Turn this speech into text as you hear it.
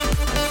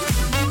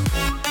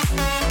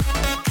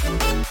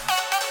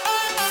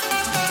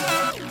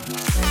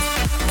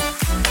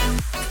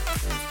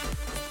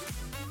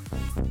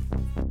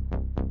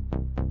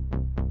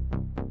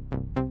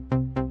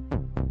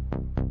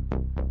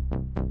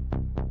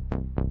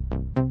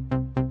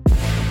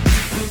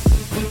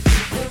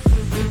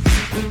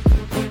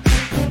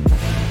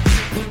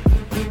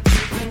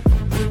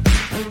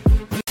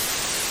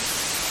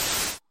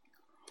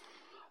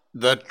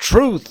The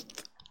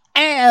truth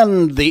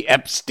and the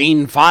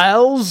Epstein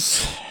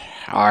files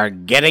are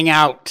getting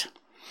out.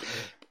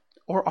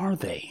 Or are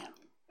they?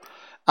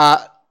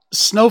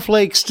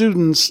 Snowflake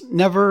students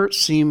never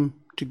seem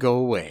to go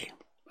away.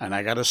 And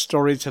I got a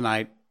story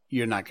tonight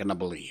you're not going to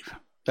believe.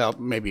 Well,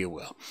 maybe you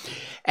will.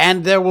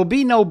 And there will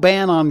be no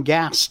ban on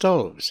gas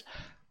stoves.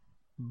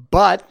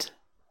 But, ...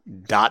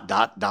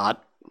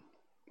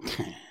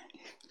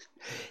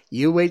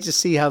 You wait to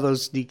see how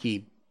those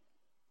sneaky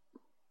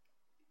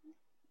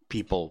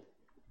people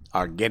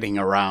are getting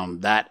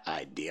around that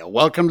idea.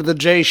 Welcome to the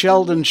Jay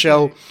Sheldon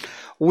Show.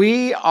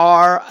 We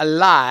are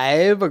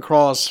live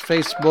across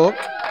Facebook,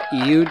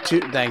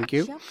 YouTube. Thank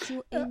you.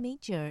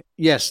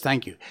 Yes,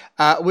 thank you.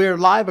 We're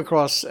live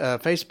across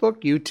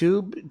Facebook,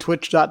 YouTube,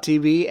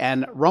 Twitch.tv,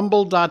 and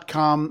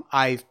Rumble.com,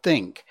 I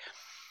think.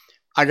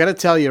 I got to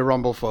tell you,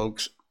 Rumble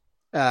folks,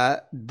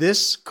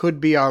 this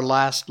could be our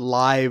last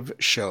live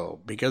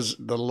show because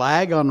the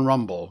lag on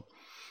Rumble,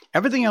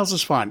 everything else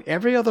is fine.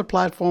 Every other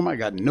platform, I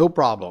got no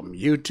problem.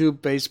 YouTube,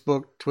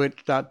 Facebook,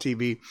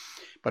 Twitch.tv.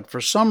 But for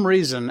some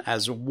reason,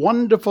 as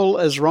wonderful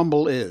as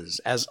Rumble is,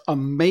 as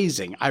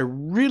amazing, I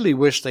really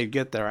wish they'd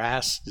get their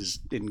asses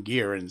in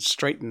gear and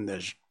straighten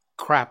this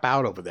crap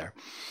out over there.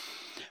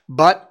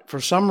 But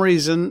for some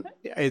reason,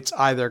 it's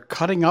either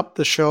cutting up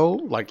the show,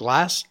 like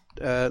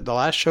the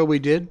last show we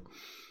did,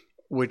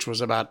 which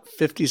was about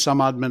 50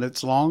 some odd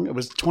minutes long. It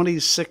was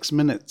 26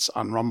 minutes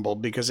on Rumble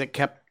because it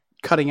kept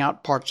cutting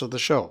out parts of the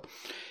show.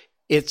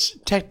 It's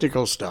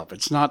technical stuff.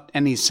 It's not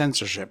any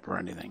censorship or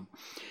anything.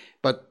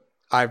 But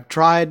I've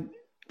tried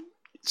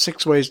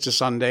 6 ways to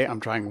Sunday.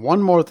 I'm trying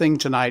one more thing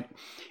tonight.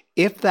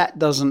 If that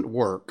doesn't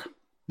work,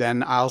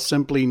 then I'll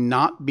simply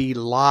not be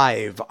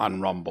live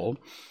on Rumble,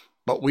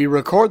 but we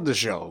record the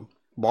show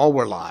while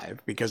we're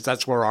live because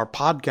that's where our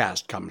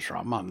podcast comes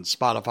from, on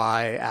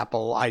Spotify,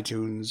 Apple,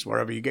 iTunes,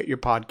 wherever you get your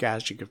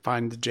podcast. You can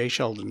find the Jay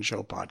Sheldon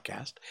Show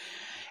podcast.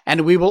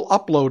 And we will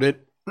upload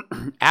it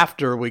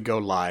after we go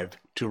live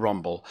to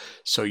Rumble,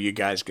 so you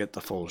guys get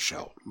the full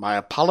show. My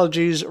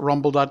apologies,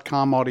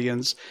 Rumble.com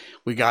audience.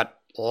 We got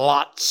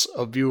lots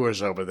of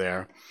viewers over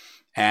there,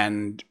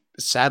 and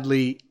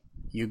sadly,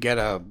 you get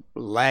a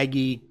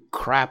laggy,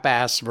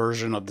 crap-ass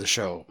version of the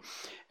show,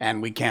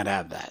 and we can't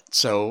have that.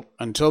 So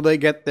until they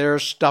get their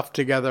stuff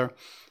together,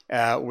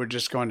 we're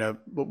just going to,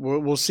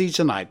 we'll see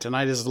tonight.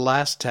 Tonight is the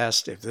last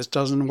test. If this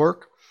doesn't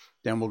work,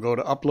 then we'll go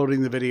to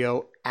uploading the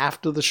video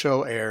after the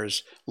show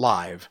airs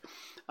live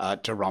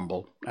to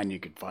Rumble, and you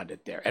can find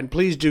it there. And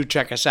please do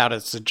check us out.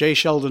 It's the Jay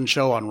Sheldon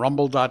Show on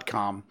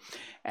Rumble.com,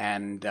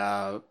 and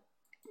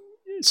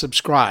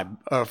subscribe,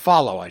 or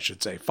follow, I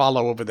should say.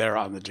 Follow over there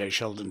on the Jay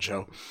Sheldon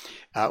Show.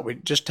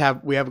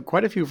 We have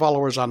quite a few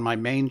followers on my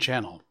main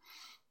channel,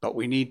 but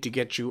we need to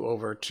get you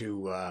over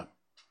to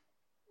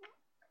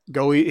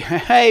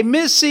Hey,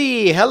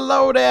 Missy!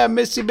 Hello there,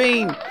 Missy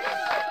Bean!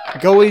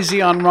 Go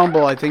easy on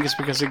Rumble. I think it's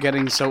because they're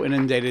getting so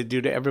inundated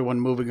due to everyone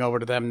moving over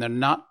to them. They're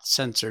not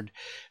censored.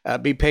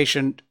 Be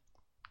patient.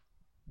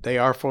 They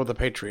are for the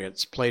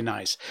Patriots. Play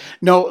nice.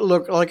 No,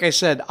 look, like I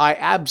said, I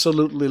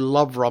absolutely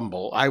love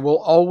Rumble. I will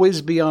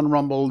always be on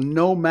Rumble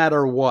no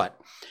matter what.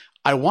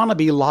 I want to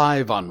be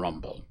live on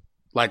Rumble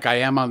like I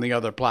am on the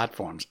other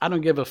platforms. I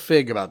don't give a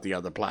fig about the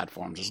other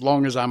platforms as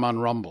long as I'm on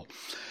Rumble.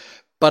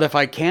 But if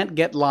I can't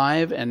get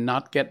live and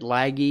not get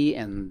laggy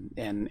and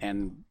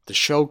the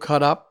show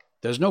cut up,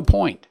 there's no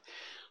point.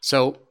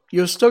 So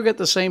you'll still get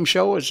the same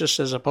show. It's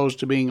just as opposed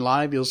to being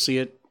live, you'll see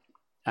it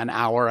an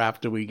hour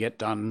after we get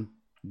done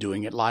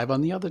doing it live on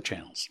the other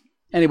channels.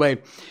 Anyway,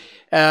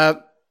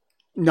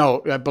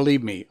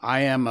 believe me,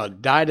 I am a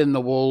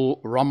dyed-in-the-wool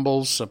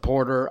Rumble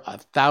supporter,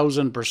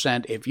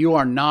 1,000%. If you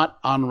are not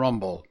on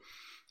Rumble,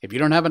 if you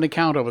don't have an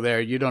account over there,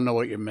 you don't know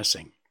what you're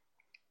missing.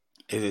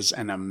 It is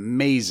an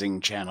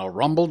amazing channel,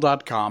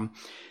 Rumble.com.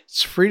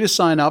 It's free to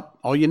sign up.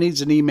 All you need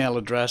is an email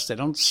address. They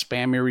don't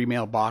spam your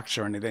email box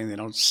or anything. They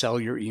don't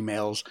sell your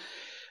emails.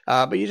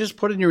 But you just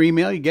put in your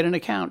email, you get an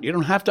account. You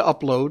don't have to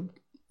upload.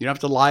 You don't have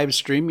to live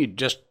stream. You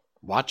just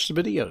watch the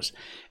videos.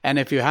 And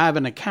if you have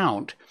an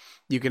account,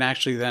 you can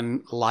actually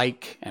then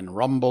like and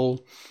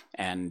rumble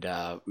and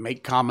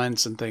make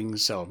comments and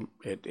things. So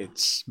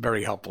it's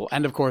very helpful.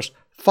 And, of course,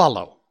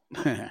 follow.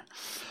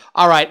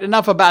 All right,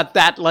 enough about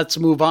that. Let's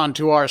move on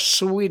to our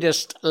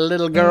sweetest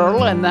little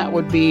girl, and that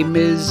would be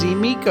Ms.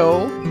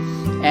 Miko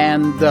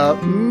and the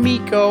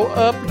Miko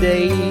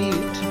Update.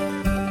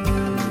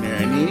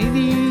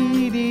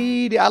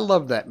 I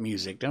love that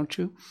music, don't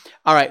you?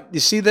 All right,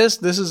 you see this?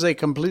 This is a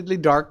completely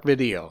dark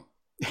video.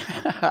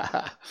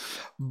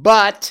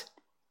 But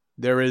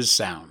there is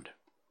sound.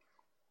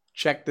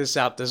 Check this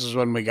out. This is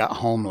when we got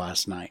home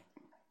last night.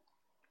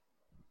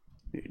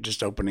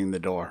 Just opening the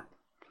door.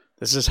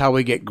 This is how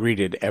we get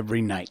greeted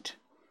every night.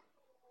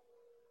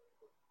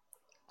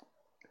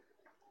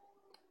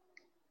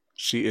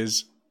 She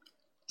is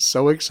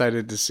so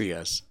excited to see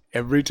us.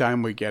 Every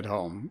time we get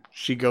home,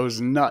 she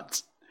goes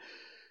nuts.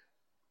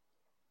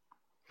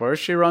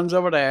 First she runs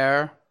over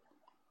there.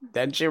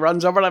 Then she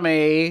runs over to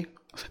me.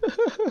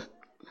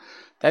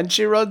 Then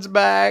she runs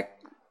back.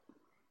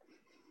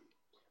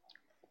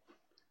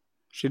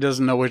 She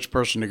doesn't know which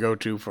person to go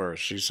to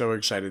first. She's so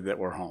excited that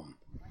we're home.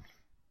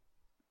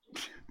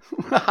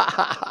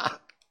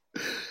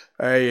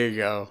 There you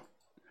go.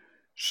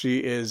 She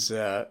is,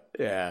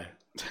 yeah.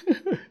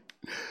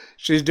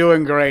 She's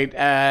doing great.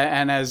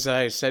 And as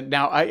I said,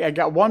 now I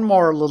got one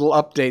more little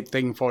update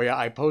thing for you.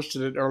 I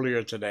posted it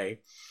earlier today.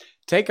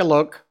 Take a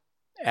look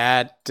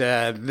at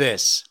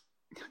this.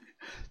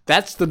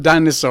 That's the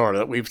dinosaur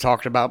that we've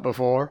talked about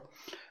before.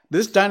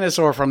 This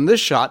dinosaur from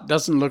this shot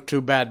doesn't look too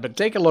bad, but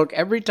take a look.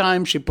 Every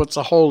time she puts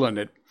a hole in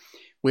it,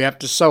 we have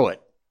to sew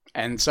it.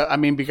 And so, I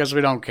mean, because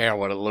we don't care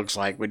what it looks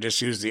like, we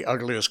just use the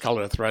ugliest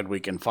color thread we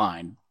can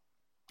find.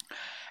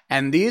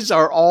 And these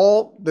are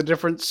all the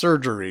different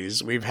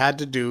surgeries we've had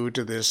to do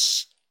to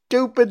this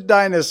stupid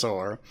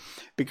dinosaur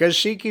because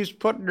she keeps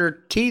putting her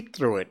teeth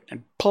through it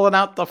and pulling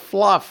out the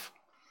fluff.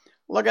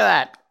 Look at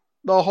that.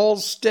 The whole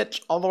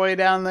stitch all the way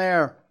down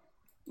there.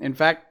 In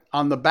fact,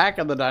 on the back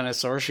of the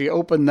dinosaur, she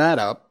opened that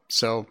up.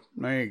 So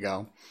there you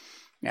go.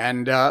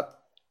 And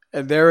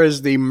there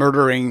is the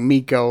murdering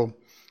Miko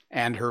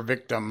and her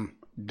victim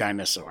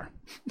dinosaur.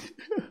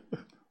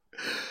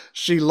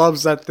 She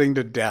loves that thing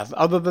to death.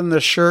 Other than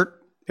the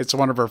shirt, it's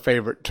one of her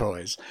favorite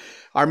toys.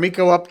 Our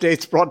Miko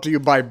updates brought to you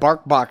by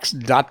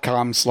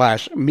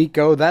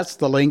BarkBox.com/Miko. That's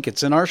the link.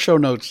 It's in our show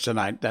notes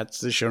tonight. That's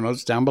the show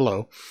notes down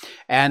below.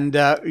 And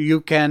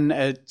you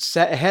can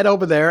head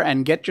over there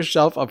and get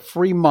yourself a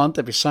free month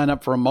if you sign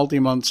up for a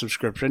multi-month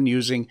subscription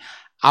using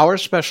our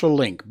special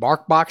link,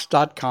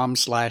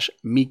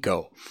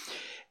 BarkBox.com/Miko.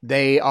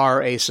 They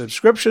are a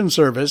subscription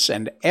service,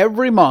 and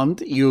every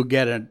month you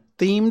get a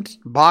themed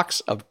box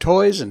of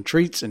toys and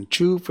treats and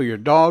chew for your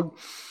dog.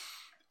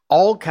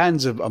 All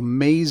kinds of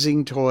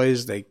amazing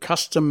toys. They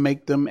custom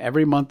make them.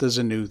 Every month is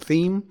a new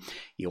theme.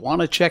 You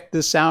want to check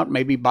this out.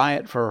 Maybe buy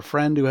it for a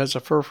friend who has a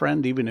fur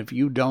friend, even if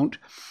you don't.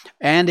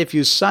 And if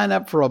you sign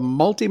up for a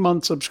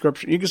multi-month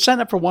subscription, you can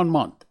sign up for 1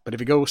 month. But if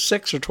you go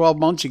 6 or 12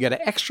 months, you get an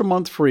extra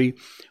month free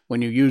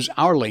when you use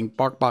our link,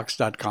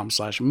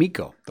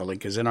 BarkBox.com/Miko. The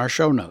link is in our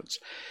show notes.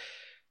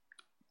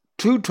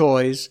 2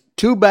 toys,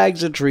 2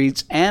 bags of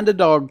treats, and a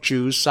dog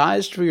chew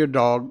sized for your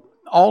dog.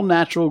 All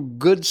natural,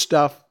 good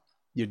stuff.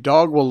 Your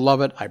dog will love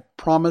it, I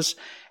promise.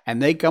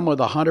 And they come with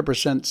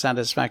 100%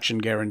 satisfaction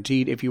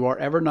guaranteed. If you are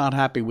ever not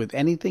happy with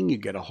anything, you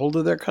get a hold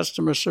of their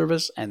customer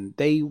service and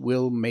they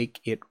will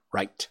make it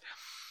right.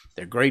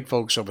 They're great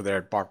folks over there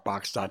at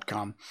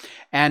BarkBox.com.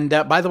 And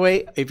by the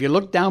way, if you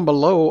look down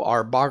below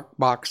our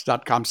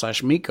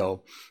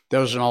BarkBox.com/Miko,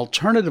 there's an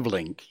alternative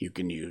link you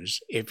can use.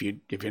 If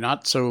you're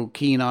not so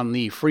keen on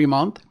the free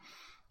month,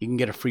 you can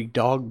get a free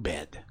dog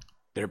bed.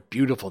 They're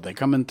beautiful. They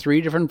come in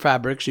 3 different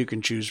fabrics you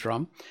can choose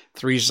from,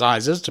 3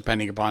 sizes,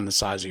 depending upon the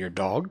size of your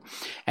dog.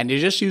 And you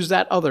just use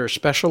that other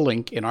special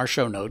link in our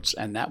show notes,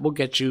 and that will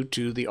get you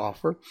to the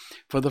offer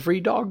for the free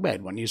dog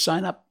bed when you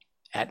sign up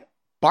at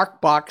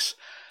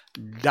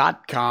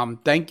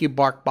BarkBox.com. Thank you,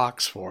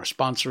 BarkBox, for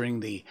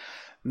sponsoring the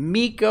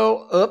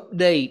Miko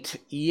update.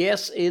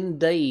 Yes,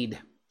 indeed.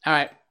 All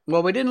right.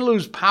 Well, we didn't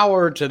lose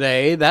power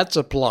today. That's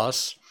a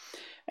plus.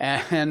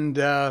 And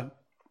I'm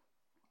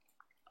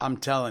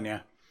telling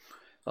you,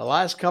 the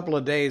last couple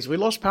of days, we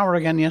lost power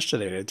again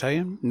yesterday, did I tell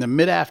you? In the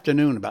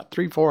mid-afternoon, about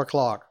 3, 4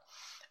 o'clock,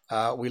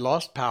 we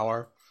lost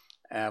power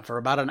for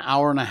about an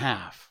hour and a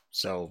half.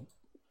 So,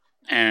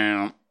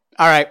 all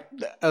right,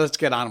 let's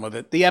get on with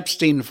it. The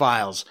Epstein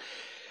files.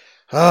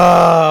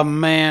 Oh,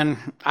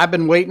 man, I've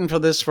been waiting for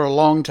this for a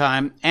long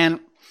time. And,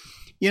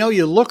 you know,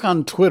 you look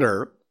on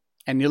Twitter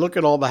and you look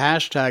at all the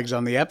hashtags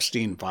on the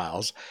Epstein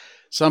files.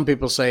 Some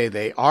people say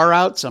they are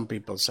out. Some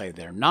people say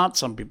they're not.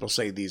 Some people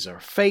say these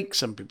are fake.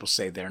 Some people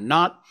say they're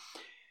not.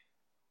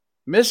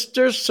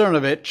 Mr.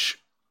 Cernovich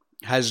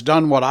has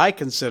done what I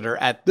consider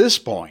at this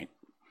point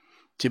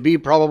to be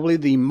probably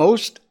the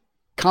most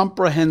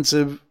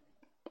comprehensive,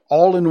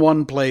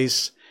 all-in-one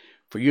place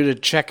for you to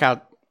check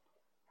out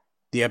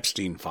the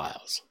Epstein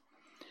files.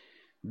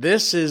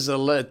 This is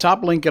a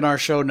top link in our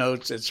show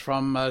notes. It's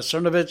from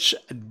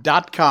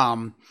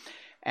Cernovich.com,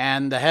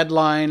 and the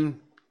headline,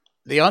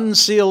 "The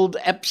unsealed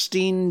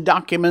Epstein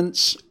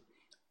documents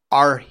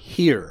are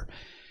here."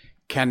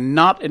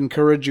 Cannot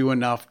encourage you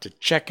enough to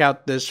check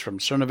out this from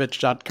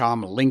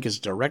Cernovich.com. A link is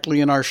directly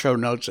in our show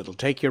notes. It'll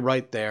take you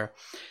right there.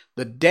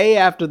 The day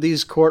after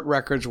these court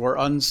records were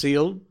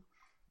unsealed,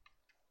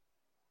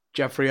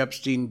 Jeffrey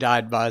Epstein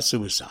died by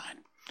suicide.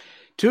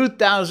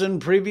 2,000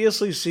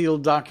 previously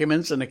sealed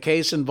documents in a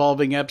case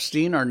involving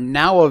Epstein are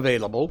now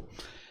available.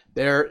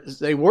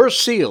 They were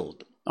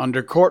sealed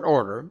under court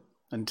order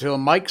until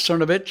Mike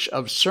Cernovich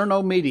of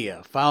Cerno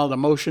Media filed a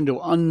motion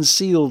to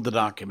unseal the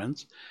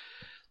documents.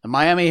 The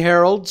Miami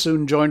Herald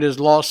soon joined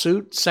his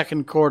lawsuit.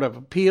 Second Court of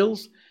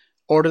Appeals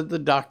ordered the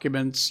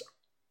documents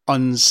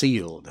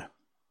unsealed.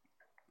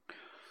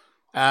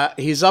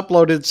 He's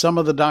uploaded some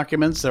of the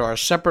documents. There are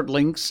separate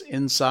links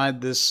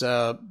inside this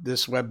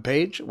web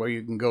page where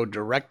you can go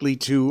directly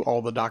to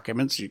all the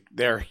documents.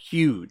 They're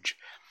huge.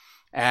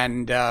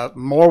 And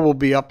more will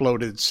be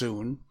uploaded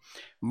soon.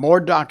 More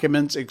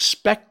documents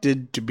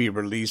expected to be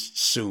released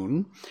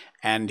soon.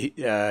 and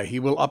he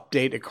will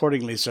update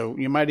accordingly. So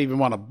you might even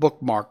want to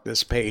bookmark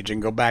this page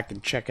and go back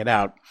and check it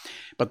out.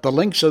 But the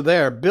links are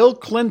there. Bill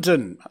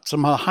Clinton,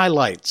 some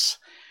highlights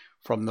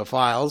from the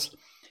files,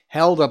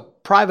 held a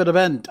private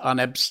event on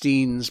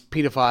Epstein's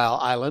pedophile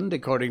island,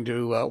 according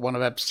to one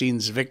of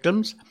Epstein's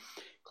victims.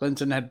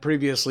 Clinton had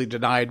previously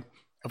denied,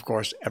 of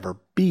course,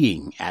 ever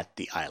being at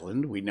the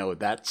island. We know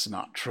that's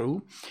not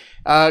true.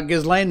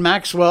 Ghislaine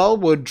Maxwell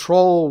would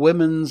troll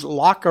women's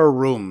locker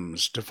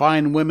rooms to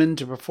find women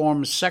to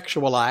perform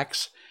sexual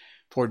acts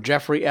for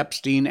Jeffrey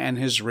Epstein and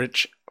his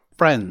rich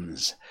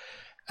friends.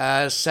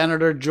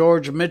 Senator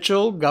George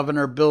Mitchell,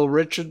 Governor Bill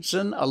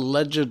Richardson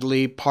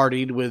allegedly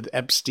partied with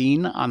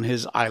Epstein on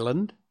his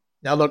island.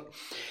 Now look,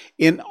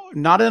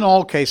 not in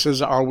all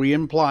cases are we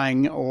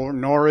implying,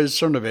 nor is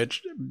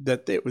Cernovich,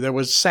 that there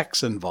was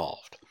sex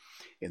involved.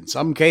 In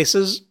some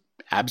cases,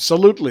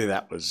 absolutely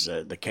that was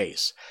the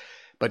case.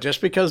 But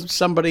just because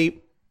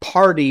somebody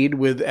partied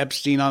with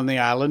Epstein on the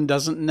island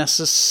doesn't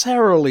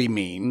necessarily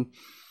mean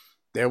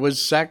there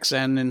was sex,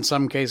 and in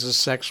some cases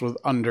sex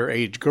with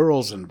underage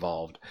girls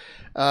involved.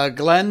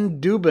 Glenn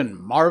Dubin,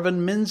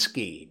 Marvin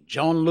Minsky,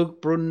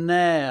 Jean-Luc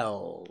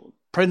Brunel,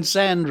 Prince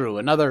Andrew,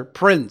 another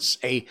prince,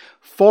 a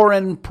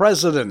foreign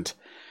president,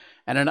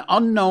 and an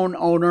unknown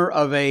owner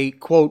of a,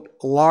 quote,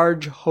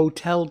 large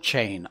hotel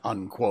chain,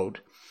 unquote,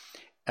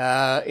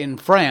 in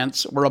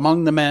France were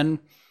among the men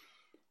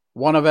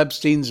one of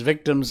Epstein's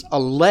victims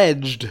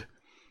alleged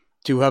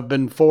to have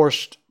been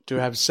forced to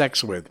have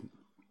sex with.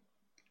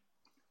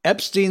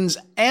 Epstein's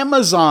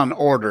Amazon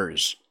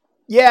orders.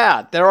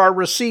 Yeah, there are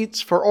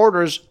receipts for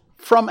orders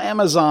from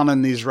Amazon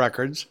in these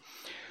records,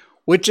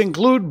 which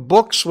include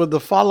books with the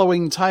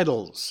following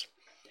titles: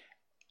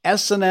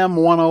 S&M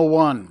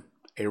 101,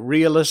 A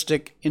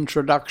Realistic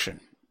Introduction.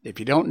 If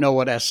you don't know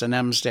what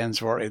S&M stands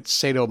for, it's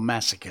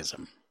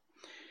sadomasochism.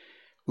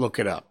 Look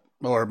it up,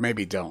 or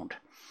maybe don't.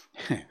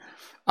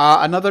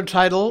 Another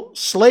title,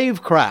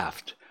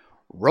 Slavecraft,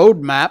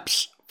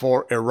 Roadmaps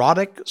for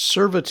Erotic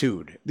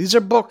Servitude. These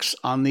are books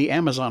on the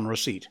Amazon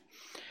receipt.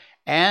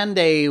 And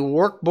a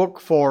workbook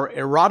for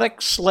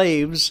erotic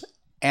slaves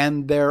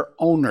and their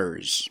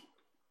owners.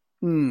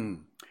 There's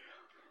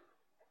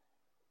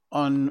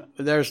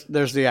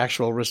the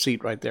actual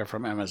receipt right there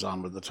from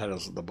Amazon with the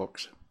titles of the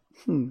books.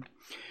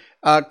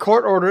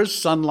 Court orders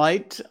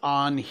sunlight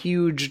on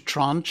huge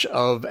tranche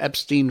of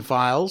Epstein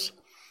files.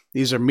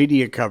 These are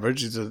media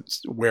coverage. These are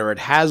where it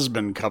has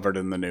been covered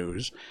in the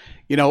news.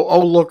 You know,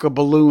 oh, look, a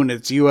balloon,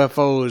 it's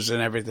UFOs and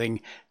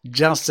everything,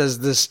 just as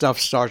this stuff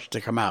starts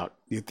to come out.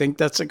 You think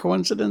that's a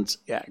coincidence?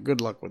 Yeah,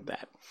 good luck with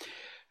that.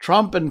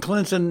 Trump and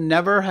Clinton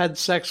never had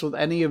sex with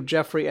any of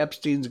Jeffrey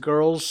Epstein's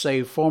girls,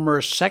 save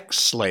former sex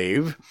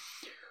slave,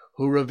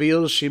 who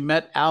reveals she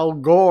met Al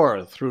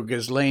Gore through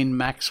Ghislaine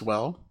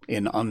Maxwell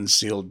in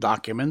unsealed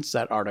documents,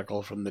 that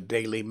article from the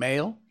Daily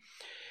Mail.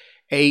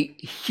 A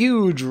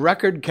huge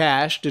record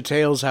cache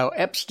details how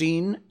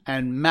Epstein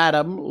and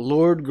Madam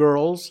lured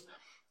girls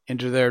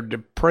into their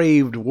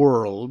depraved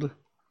world.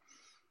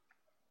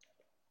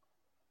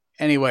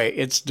 Anyway,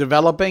 it's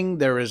developing.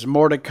 There is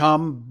more to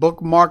come.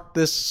 Bookmark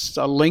this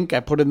link I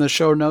put in the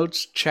show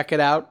notes. Check it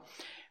out.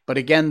 But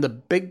again, the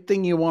big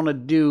thing you want to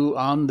do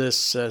on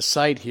this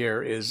site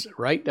here is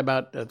right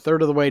about a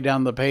third of the way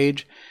down the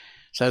page. It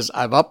says,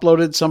 I've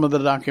uploaded some of the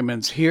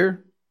documents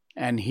here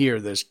and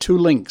here. There's 2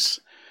 links.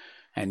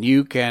 And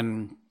you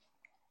can,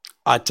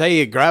 I tell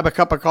you, grab a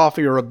cup of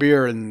coffee or a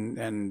beer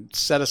and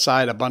set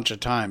aside a bunch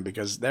of time,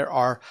 because there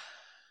are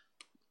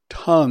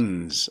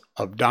tons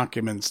of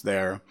documents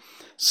there.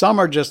 Some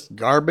are just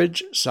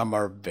garbage. Some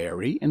are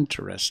very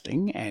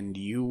interesting, and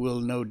you will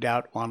no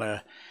doubt want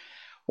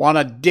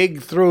to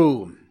dig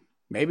through.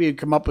 Maybe you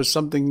come up with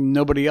something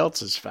nobody else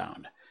has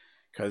found,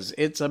 because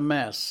it's a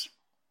mess.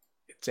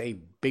 It's a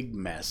big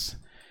mess.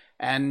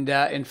 And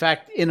in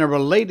fact, in a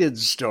related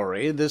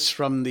story, this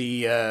from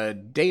the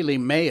Daily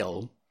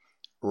Mail,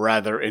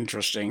 rather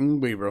interesting.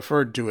 We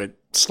referred to it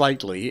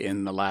slightly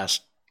in the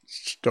last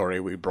story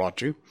we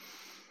brought you.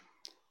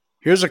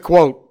 Here's a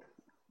quote.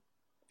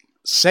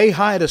 Say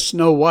hi to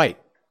Snow White.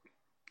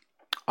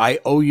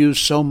 I owe you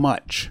so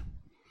much.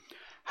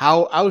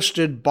 How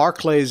ousted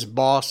Barclays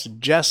boss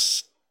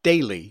Jess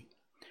Staley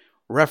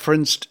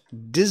referenced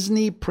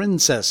Disney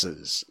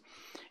princesses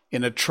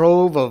in a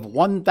trove of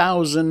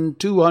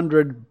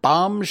 1,200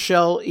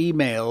 bombshell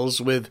emails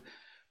with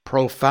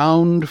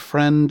profound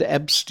friend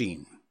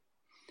Epstein,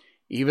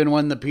 even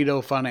when the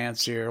pedo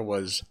financier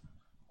was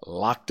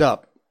locked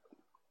up.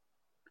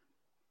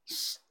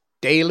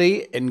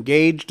 Staley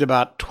engaged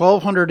about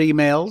 1,200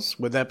 emails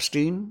with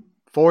Epstein,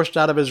 forced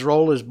out of his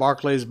role as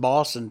Barclays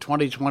boss in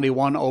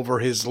 2021 over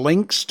his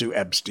links to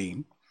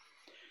Epstein.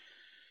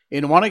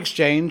 In one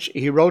exchange,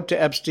 he wrote to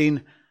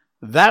Epstein,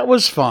 "That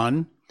was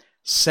fun.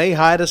 Say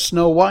hi to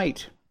Snow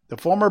White." The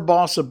former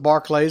boss of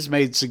Barclays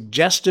made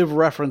suggestive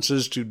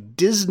references to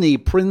Disney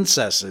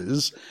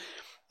princesses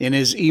in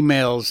his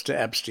emails to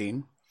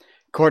Epstein.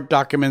 Court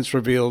documents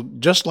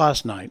revealed just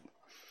last night.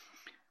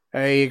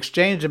 He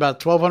exchanged about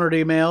 1,200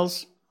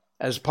 emails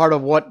as part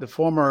of what the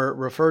former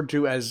referred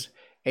to as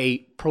a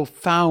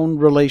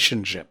profound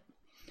relationship.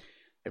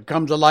 They've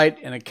come to light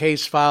in a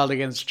case filed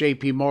against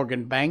J.P.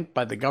 Morgan Bank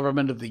by the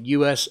government of the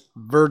U.S.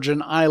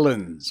 Virgin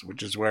Islands,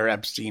 which is where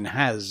Epstein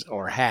has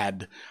or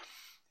had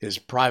his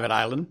private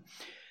island.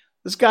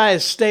 This guy,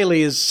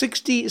 Staley, is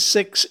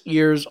 66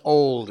 years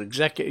old,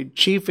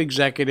 chief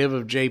executive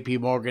of J.P.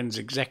 Morgan's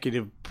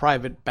executive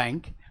private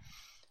bank,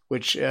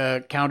 which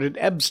counted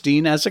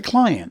Epstein as a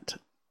client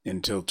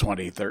until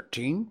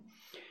 2013.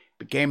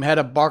 Became head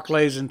of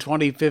Barclays in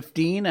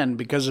 2015, and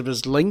because of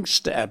his links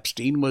to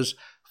Epstein, was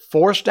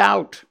forced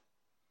out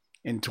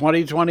in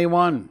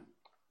 2021.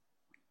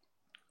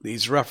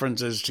 These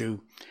references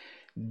to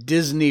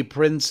Disney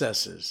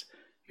princesses.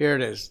 Here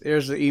it is.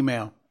 Here's the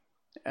email.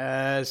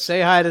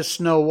 Say hi to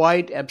Snow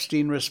White.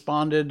 Epstein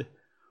responded,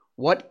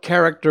 "What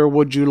character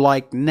would you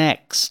like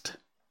next?"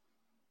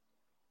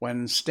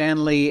 When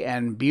Stanley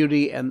and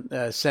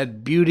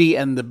said Beauty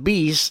and the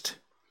Beast,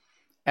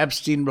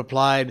 Epstein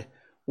replied,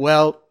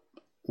 "Well,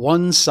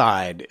 one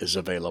side is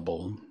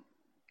available."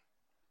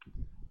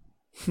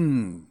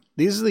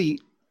 These are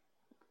the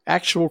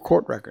actual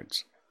court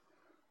records.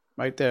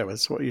 Right there.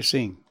 That's what you're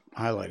seeing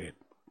highlighted.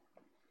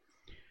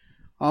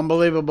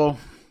 Unbelievable.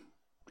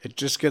 It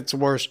just gets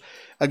worse.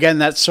 Again,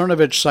 that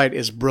Cernovich site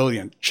is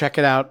brilliant. Check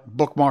it out.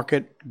 Bookmark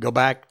it. Go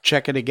back.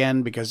 Check it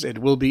again because it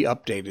will be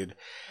updated.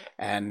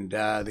 And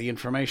the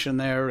information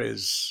there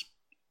is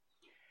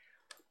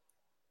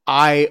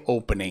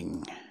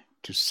eye-opening,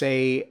 to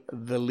say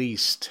the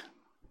least.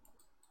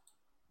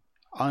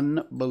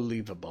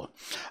 Unbelievable.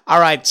 All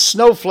right,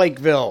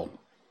 Snowflakeville.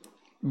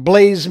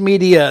 Blaze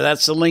Media.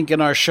 That's the link in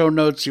our show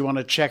notes. You want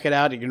to check it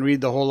out. You can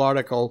read the whole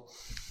article.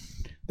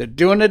 They're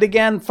doing it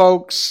again,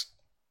 folks.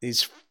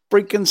 These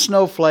freaking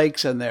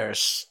snowflakes and their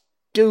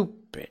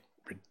stupid,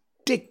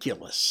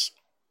 ridiculous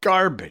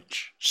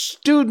garbage.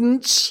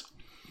 Students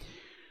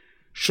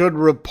should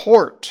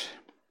report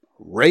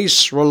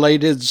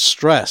race-related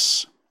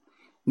stress.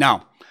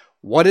 Now,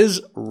 what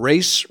is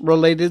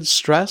race-related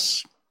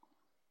stress?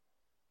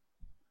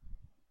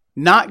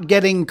 Not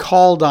getting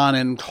called on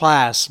in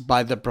class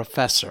by the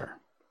professor.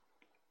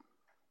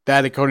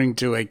 That according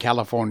to a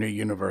California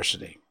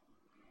university.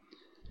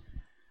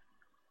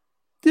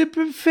 The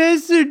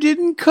professor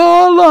didn't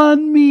call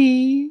on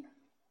me.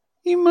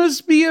 He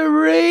must be a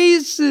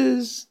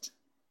racist.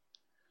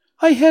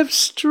 I have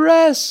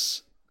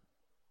stress.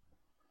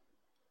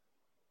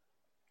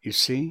 You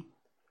see,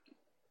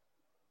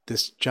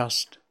 this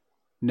just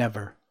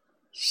never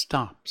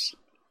stops.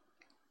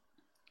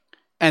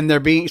 And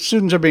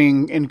students are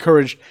being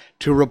encouraged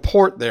to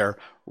report their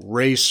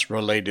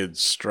race-related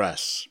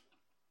stress.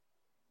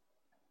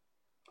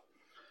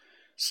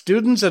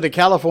 Students at a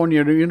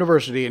California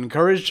university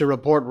encouraged to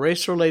report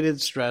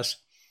race-related stress,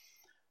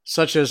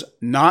 such as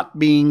not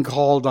being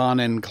called on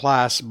in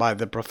class by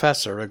the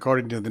professor,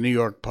 according to the New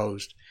York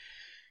Post.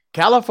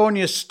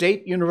 California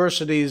State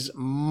University's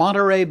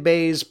Monterey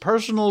Bay's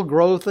Personal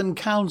Growth and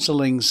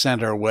Counseling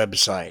Center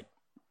website.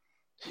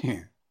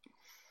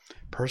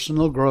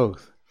 Personal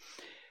growth.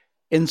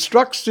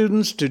 Instructs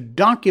students to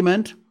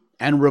document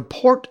and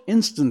report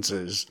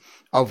instances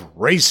of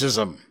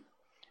racism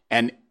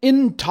and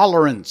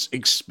intolerance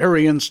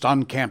experienced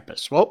on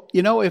campus. Well,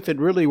 if it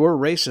really were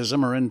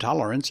racism or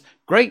intolerance,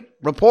 great,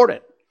 report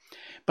it.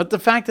 But the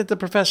fact that the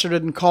professor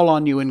didn't call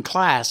on you in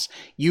class,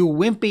 you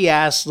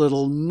wimpy-ass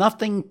little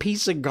nothing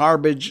piece of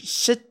garbage,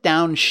 sit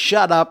down,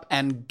 shut up,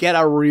 and get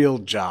a real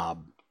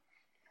job.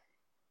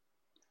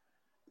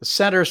 The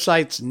center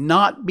cites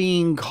not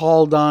being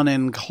called on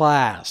in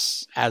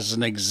class as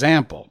an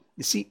example.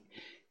 You see,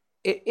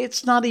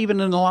 it's not even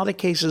in a lot of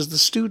cases the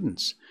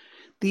students.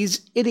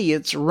 These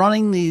idiots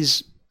running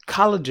these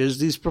colleges,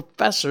 these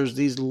professors,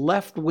 these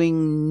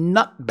left-wing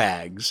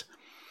nutbags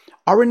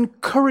are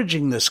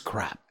encouraging this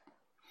crap.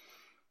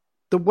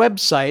 The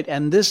website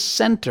and this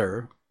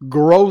center,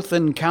 Growth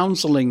and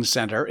Counseling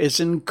Center, is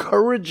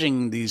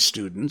encouraging these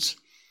students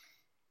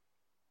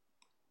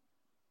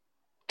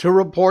to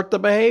report the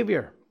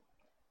behavior.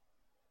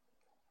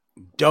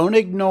 Don't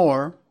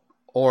ignore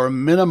or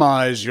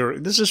minimize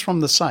this is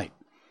from the site.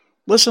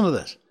 Listen to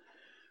this.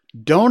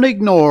 Don't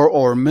ignore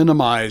or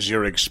minimize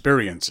your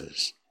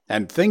experiences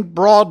and think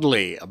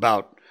broadly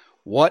about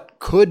what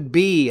could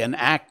be an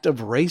act of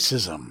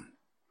racism.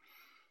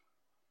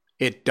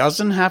 It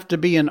doesn't have to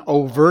be an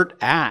overt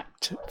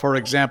act. For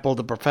example,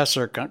 the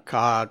professor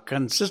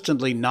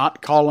consistently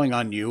not calling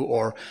on you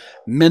or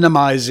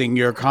minimizing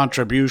your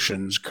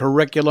contributions,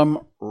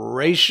 curriculum,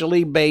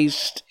 racially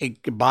based,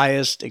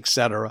 biased,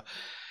 etc.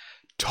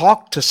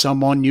 Talk to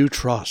someone you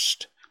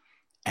trust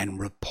and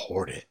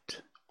report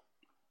it.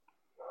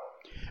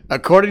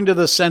 According to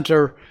the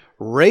center,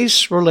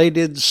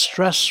 race-related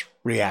stress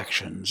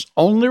reactions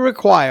only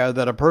require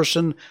that a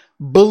person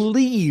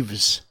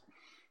believes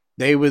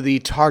they were the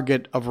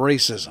target of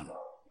racism.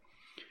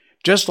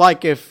 Just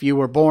like if you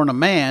were born a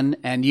man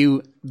and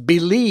you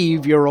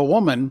believe you're a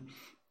woman,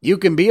 you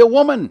can be a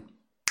woman.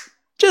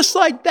 Just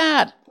like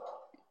that.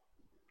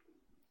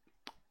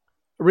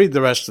 Read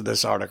the rest of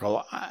this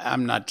article.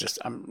 I'm just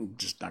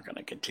not going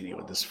to continue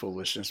with this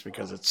foolishness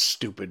because it's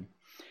stupid.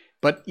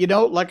 But,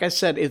 like I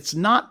said, it's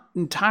not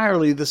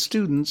entirely the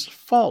students'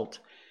 fault.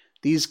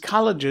 These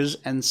colleges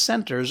and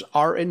centers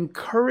are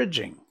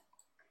encouraging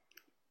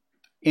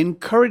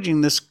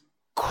this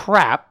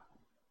crap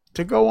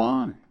to go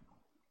on.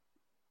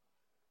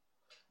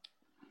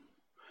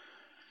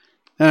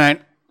 All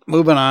right,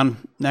 moving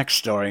on. Next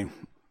story.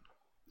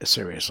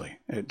 Seriously,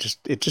 it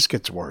just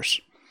gets worse.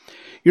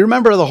 You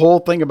remember the whole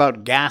thing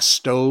about gas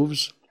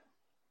stoves?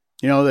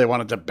 They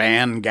wanted to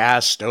ban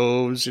gas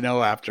stoves,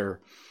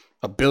 after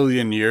a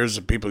billion years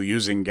of people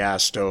using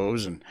gas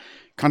stoves and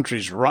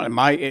countries run.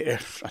 I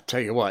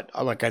tell you what,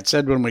 like I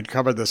said when we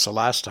covered this the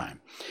last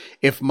time,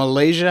 if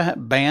Malaysia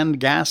banned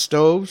gas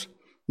stoves,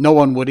 no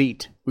one would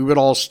eat. We would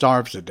all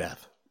starve to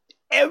death.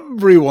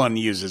 Everyone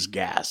uses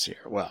gas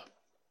here. Well,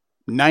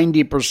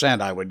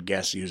 90%, I would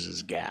guess,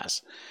 uses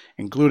gas,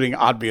 including,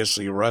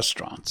 obviously,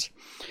 restaurants.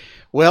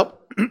 Well,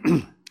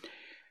 the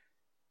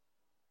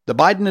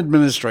Biden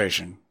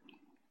administration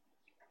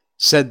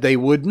said they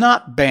would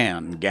not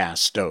ban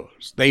gas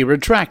stoves. They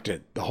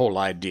retracted the whole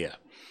idea.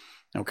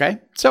 Okay,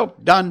 so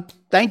done.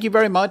 Thank you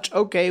very much.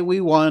 Okay, we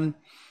won.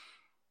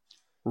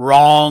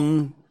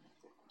 Wrong.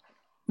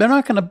 They're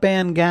not going to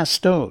ban gas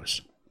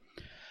stoves.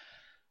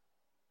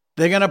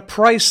 They're going to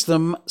price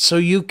them so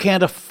you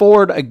can't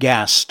afford a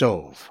gas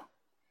stove.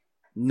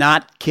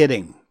 Not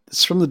kidding.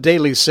 It's from the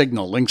Daily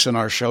Signal. Links in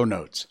our show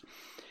notes.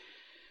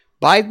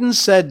 Biden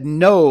said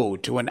no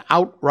to an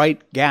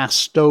outright gas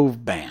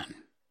stove ban,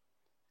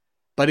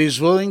 but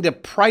he's willing to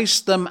price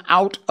them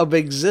out of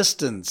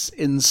existence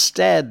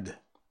instead.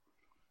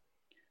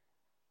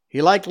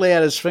 He likely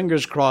had his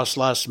fingers crossed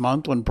last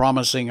month when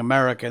promising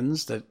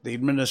Americans that the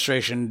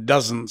administration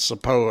doesn't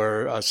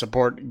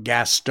support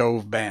gas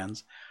stove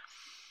bans.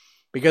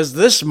 Because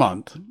this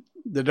month,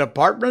 the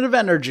Department of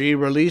Energy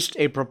released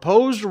a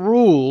proposed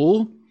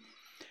rule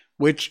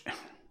which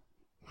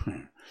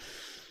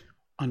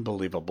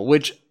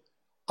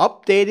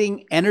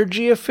updating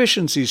energy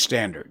efficiency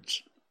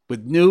standards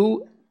with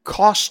new,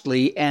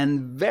 costly,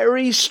 and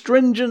very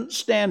stringent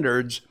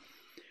standards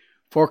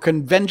for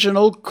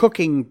conventional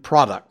cooking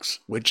products,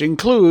 which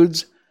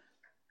includes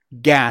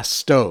gas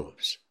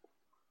stoves.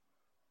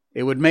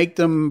 It would make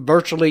them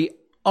virtually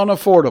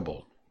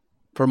unaffordable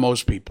for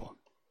most people.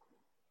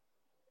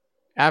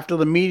 After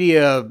the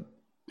media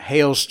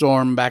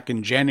hailstorm back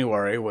in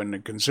January, when the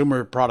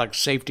Consumer Product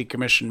Safety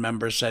Commission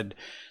members said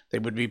they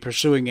would be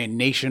pursuing a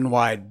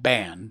nationwide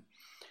ban,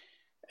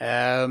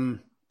 the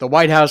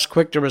White House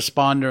quick to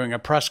respond during a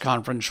press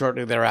conference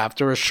shortly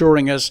thereafter,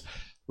 assuring us,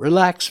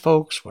 relax,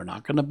 folks, we're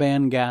not going to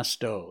ban gas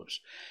stoves.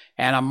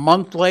 And a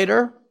month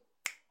later,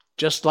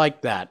 just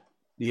like that,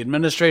 the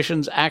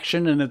administration's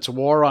action in its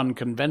war on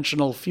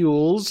conventional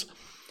fuels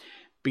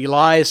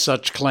belies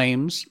such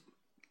claims.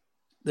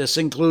 This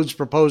includes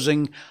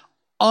proposing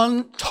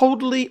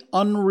totally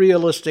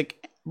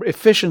unrealistic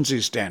efficiency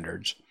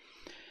standards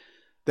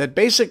that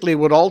basically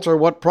would alter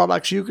what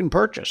products you can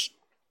purchase.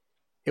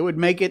 It would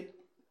make it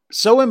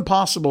so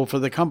impossible for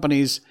the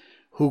companies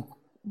who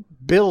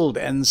build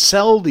and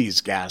sell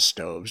these gas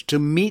stoves to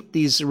meet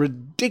these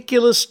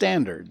ridiculous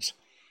standards.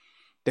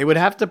 They would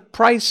have to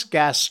price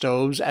gas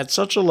stoves at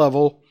such a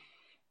level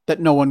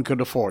that no one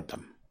could afford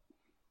them.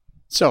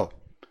 So,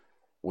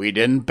 we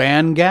didn't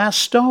ban gas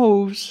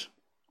stoves.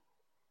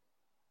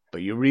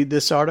 But you read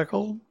this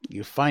article,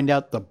 you find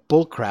out the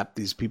bullcrap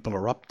these people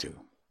are up to.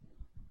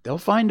 They'll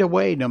find a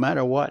way no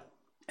matter what.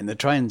 And they'll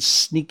try and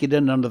sneak it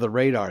in under the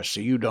radar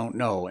so you don't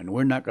know. And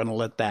we're not going to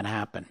let that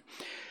happen.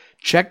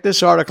 Check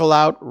this article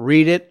out,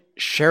 read it,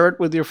 share it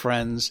with your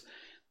friends.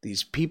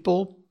 These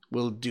people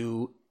will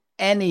do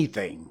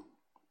anything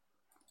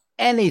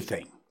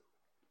to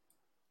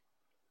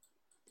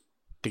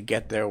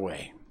get their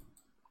way.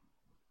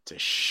 To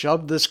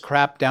shove this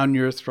crap down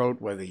your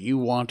throat whether you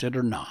want it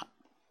or not.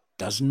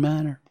 Doesn't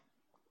matter.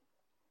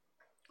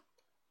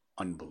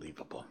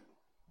 Unbelievable.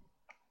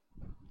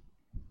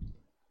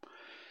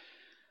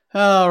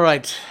 All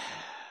right.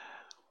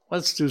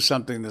 Let's do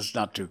something that's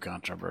not too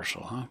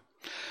controversial, huh?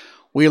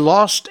 We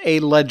lost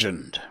a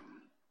legend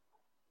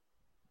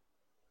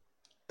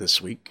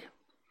this week.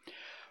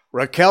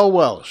 Raquel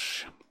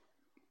Welch.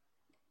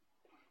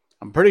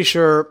 I'm pretty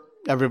sure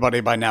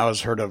everybody by now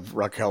has heard of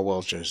Raquel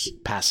Welch's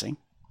passing.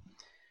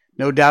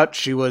 No doubt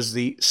she was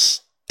the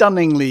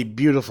stunningly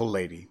beautiful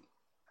lady.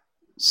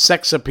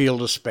 Sex appeal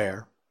to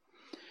spare.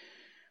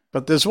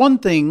 But there's one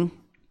thing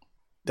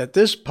that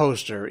this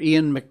poster,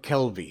 Ian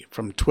McKelvey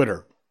from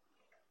Twitter,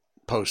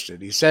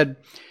 posted. He said,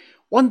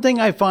 one thing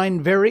I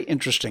find very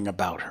interesting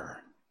about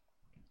her.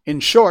 In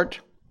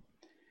short,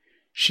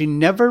 she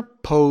never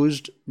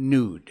posed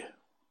nude.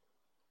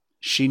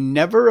 She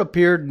never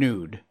appeared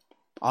nude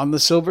on the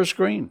silver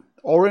screen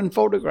or in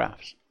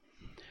photographs.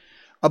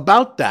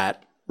 About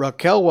that,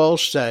 Raquel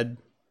Welch said,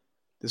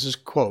 this is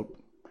quote,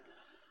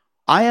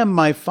 I am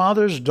my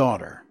father's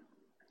daughter,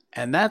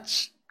 and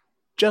that's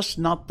just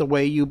not the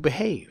way you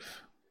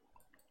behave.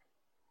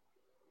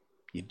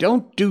 You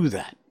don't do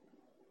that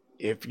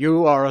if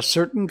you are a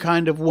certain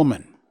kind of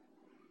woman,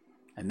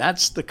 and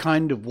that's the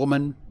kind of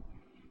woman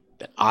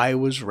that I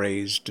was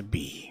raised to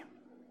be.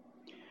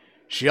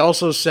 She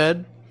also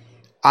said,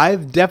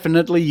 I've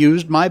definitely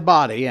used my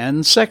body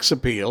and sex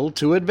appeal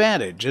to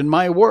advantage in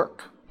my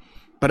work,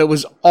 but it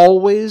was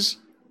always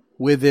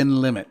within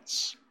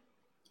limits.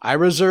 I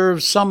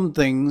reserve some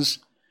things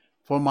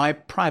for my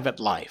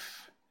private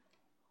life,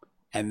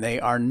 and they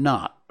are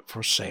not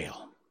for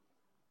sale.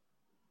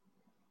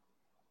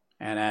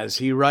 And as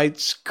he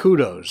writes,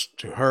 kudos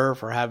to her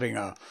for having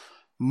a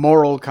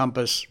moral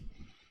compass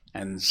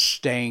and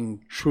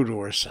staying true to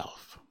herself.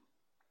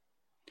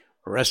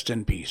 Rest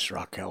in peace,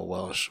 Raquel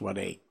Welch. What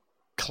a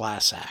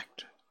class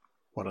act.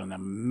 What an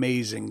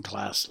amazing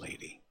class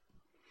lady.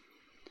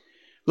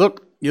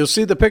 Look, you'll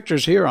see the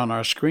pictures here on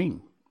our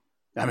screen.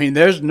 I mean,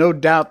 there's no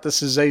doubt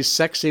this is a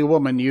sexy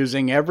woman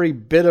using every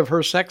bit of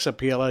her sex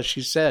appeal, as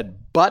she said,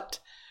 but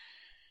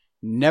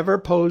never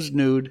posed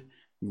nude,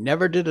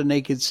 never did a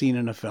naked scene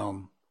in a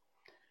film,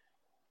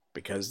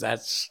 because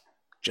that's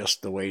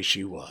just the way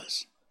she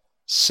was.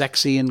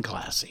 Sexy and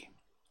classy.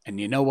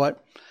 And you know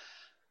what?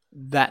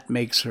 That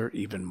makes her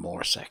even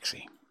more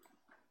sexy.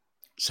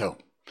 So,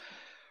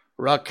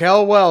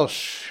 Raquel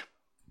Welch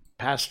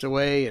passed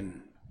away,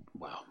 and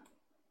wow,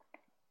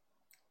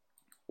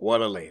 what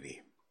a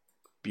lady.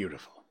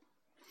 Beautiful.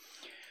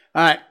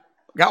 All right,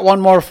 got one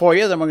more for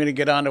you. Then we're going to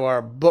get on to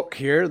our book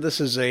here.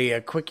 This is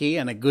a quickie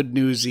and a good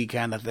newsy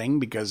kind of thing,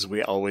 because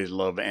we always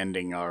love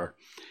ending our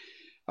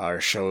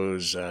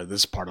shows,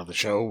 this part of the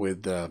show,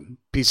 with a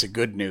piece of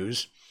good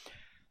news.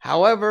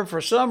 However,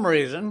 for some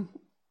reason,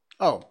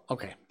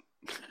 okay.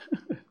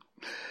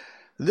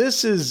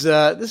 This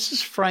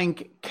is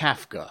Frank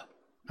Kafka.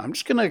 I'm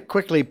just going to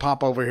quickly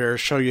pop over here and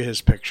show you his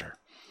picture,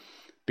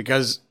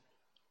 because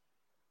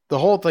the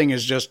whole thing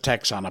is just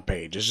text on a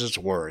page. It's just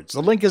words.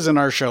 The link is in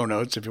our show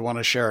notes. If you want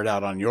to share it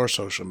out on your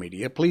social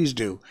media, please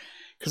do,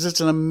 because it's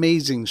an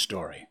amazing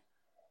story.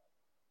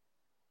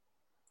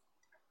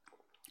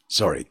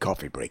 Sorry,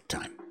 coffee break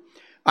time.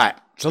 All right,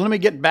 so let me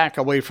get back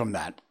away from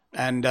that.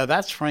 And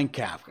that's Frank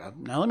Kafka.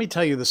 Now, let me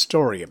tell you the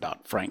story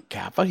about Frank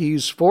Kafka.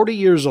 He's 40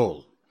 years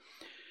old.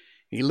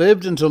 He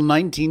lived until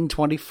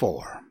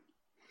 1924.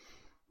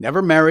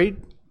 Never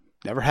married,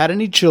 never had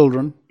any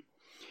children.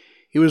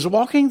 He was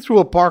walking through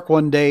a park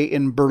one day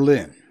in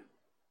Berlin,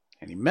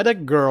 and he met a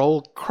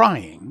girl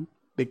crying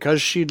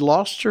because she'd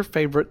lost her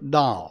favorite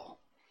doll.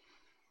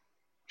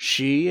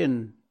 She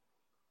and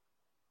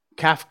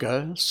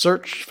Kafka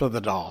searched for the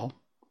doll,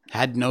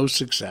 had no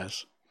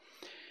success,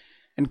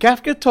 and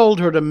Kafka told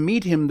her to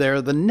meet him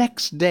there the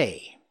next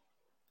day,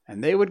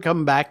 and they would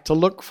come back to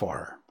look for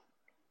her.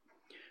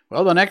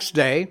 Well, the next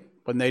day,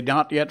 when they'd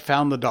not yet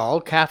found the doll,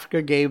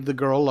 Kafka gave the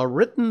girl a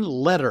written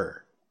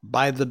letter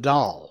by the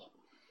doll,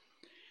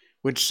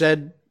 which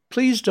said,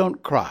 "Please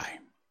don't cry.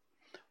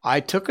 I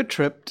took a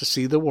trip to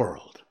see the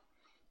world,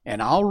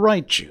 and I'll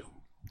write you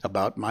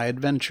about my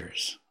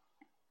adventures."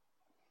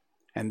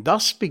 And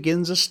thus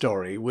begins a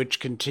story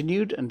which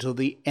continued until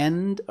the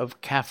end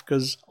of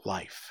Kafka's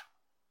life.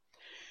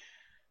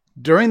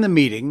 During the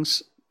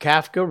meetings,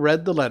 Kafka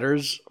read the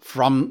letters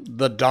from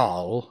the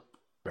doll,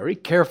 very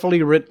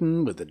carefully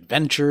written with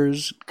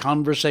adventures,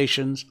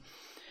 conversations.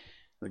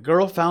 The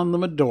girl found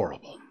them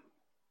adorable.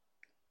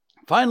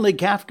 Finally,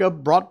 Kafka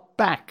brought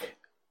back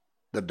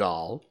the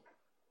doll,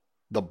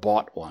 the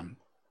bought one,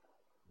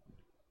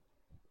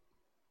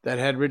 that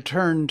had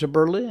returned to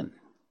Berlin.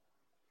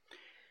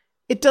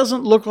 "It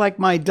doesn't look like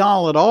my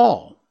doll at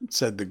all,"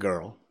 said the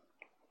girl.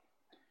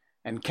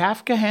 And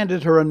Kafka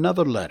handed her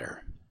another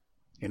letter,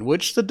 in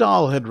which the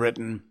doll had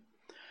written,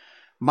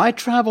 "My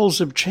travels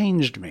have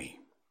changed me."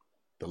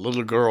 The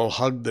little girl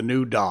hugged the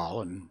new doll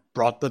and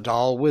brought the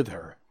doll with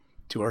her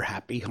to her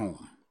happy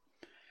home.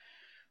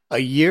 A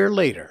year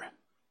later,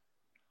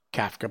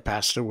 Kafka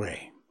passed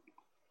away.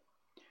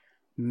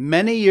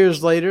 Many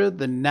years later,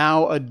 the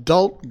now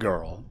adult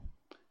girl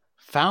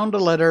found a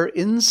letter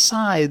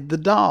inside the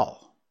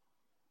doll.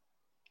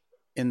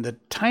 In the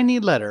tiny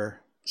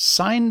letter,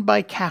 signed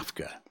by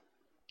Kafka,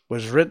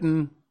 was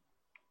written,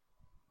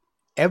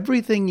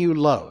 "Everything you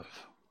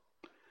love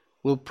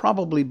will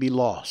probably be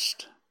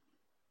lost,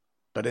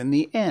 but in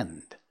the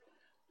end,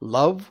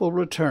 love will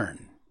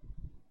return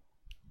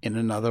in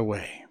another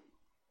way."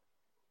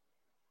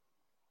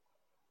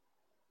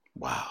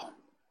 Wow.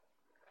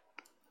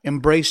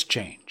 Embrace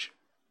change.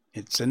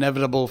 It's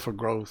inevitable for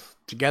growth.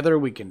 Together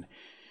we can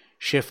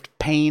shift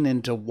pain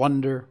into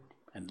wonder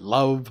and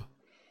love,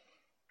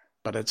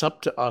 but it's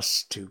up to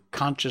us to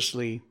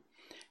consciously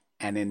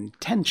and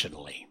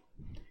intentionally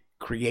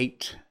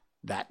create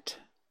that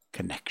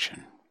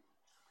connection.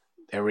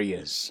 There he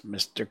is,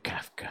 Mr.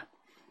 Kafka.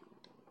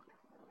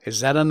 Is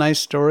that a nice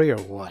story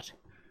or what?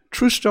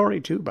 True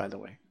story too, by the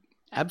way.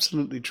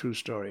 Absolutely true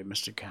story,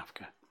 Mr.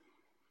 Kafka.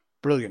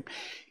 Brilliant.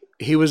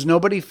 He was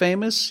nobody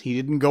famous. He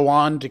didn't go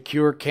on to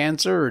cure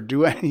cancer or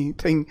do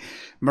anything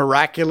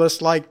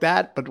miraculous like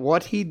that. But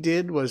what he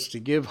did was to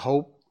give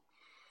hope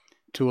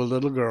to a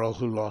little girl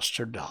who lost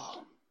her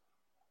doll.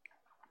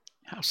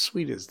 How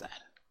sweet is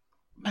that?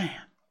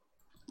 Man,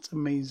 it's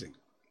amazing.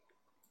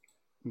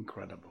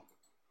 Incredible.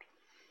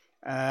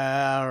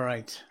 All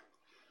right.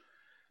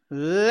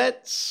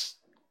 Let's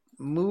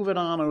move it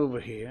on over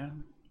here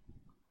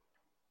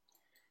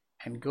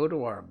and go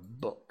to our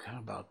book. How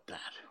about that?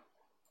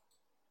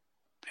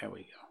 There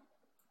we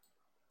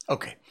go.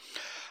 Okay.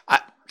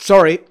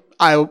 Sorry,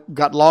 I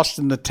got lost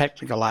in the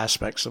technical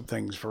aspects of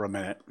things for a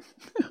minute.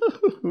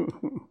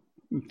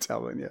 I'm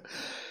telling you.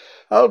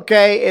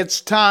 Okay, it's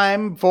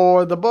time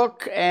for the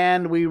book,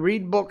 and we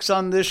read books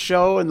on this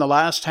show. In the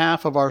last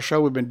half of our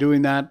show, we've been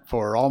doing that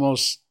for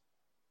almost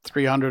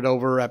 300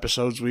 over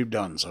episodes we've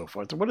done so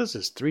far. What is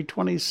this,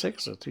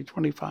 326 or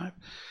 325?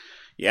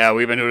 Yeah,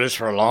 we've been doing this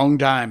for a long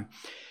time.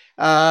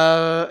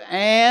 What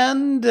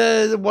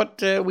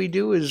we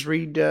do is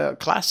read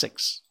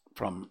classics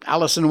from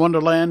Alice in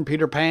Wonderland,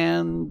 Peter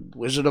Pan,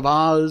 Wizard of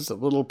Oz, The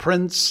Little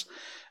Prince,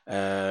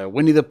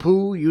 Winnie the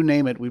Pooh, you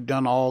name it. We've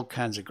done all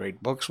kinds of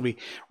great books. We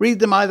read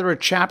them either a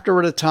chapter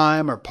at a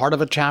time or part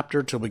of a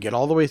chapter till we get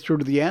all the way through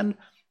to the end,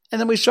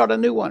 and then we start a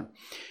new one.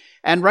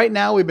 And right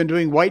now we've been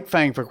doing White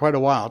Fang for quite a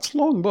while. It's a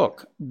long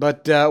book,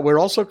 but we're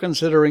also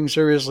considering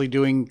seriously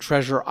doing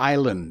Treasure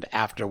Island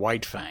after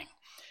White Fang.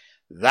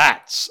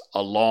 That's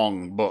a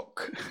long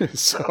book.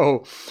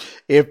 So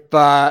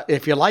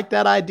if you like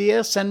that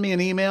idea, send me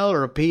an email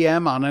or a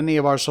PM on any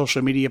of our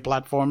social media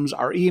platforms.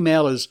 Our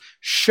email is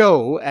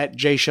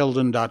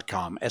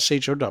show@jsheldon.com,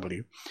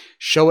 SHOW,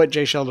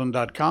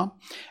 show@jsheldon.com.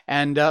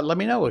 And let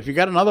me know if you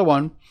got another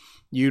one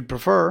you'd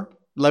prefer.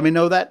 Let me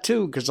know that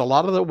too, because a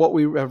lot of what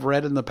we have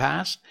read in the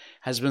past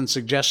has been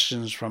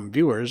suggestions from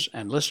viewers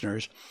and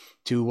listeners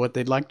to what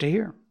they'd like to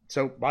hear.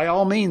 So by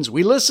all means,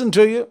 we listen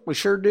to you. We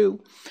sure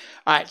do.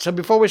 All right, so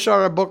before we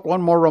start our book,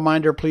 one more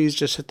reminder, please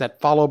just hit that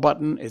follow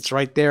button. It's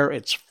right there.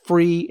 It's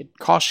free. It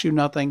costs you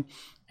nothing,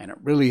 and it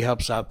really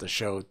helps out the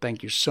show.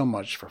 Thank you so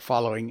much for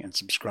following and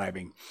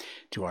subscribing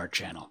to our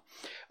channel.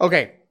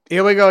 Okay,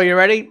 here we go. You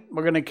ready?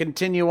 We're going to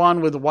continue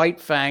on with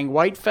White Fang.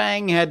 White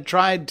Fang had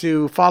tried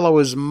to follow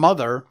his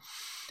mother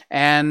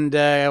and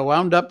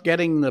wound up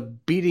getting the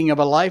beating of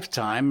a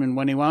lifetime. And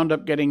when he wound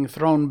up getting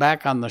thrown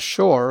back on the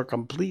shore,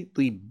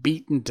 completely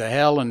beaten to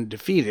hell and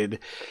defeated,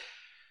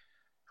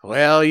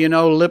 well, you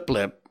know, Lip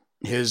Lip,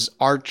 his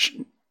arch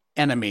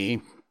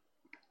enemy,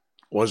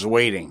 was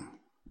waiting.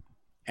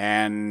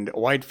 And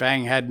White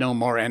Fang had no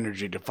more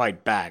energy to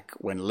fight back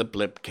when Lip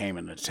Lip came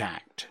and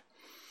attacked.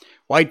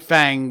 White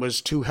Fang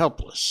was too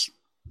helpless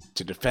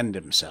to defend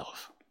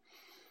himself.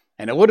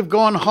 And it would have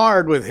gone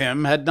hard with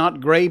him had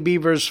not Gray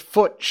Beaver's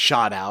foot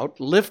shot out,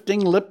 lifting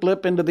Lip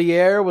Lip into the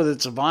air with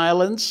its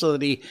violence so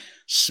that he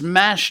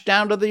smashed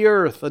down to the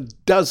earth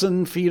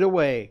 12 feet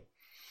away.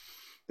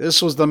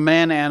 This was the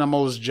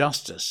man-animal's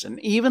justice, and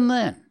even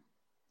then,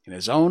 in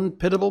his own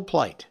pitiable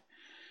plight,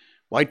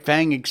 White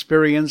Fang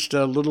experienced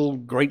a little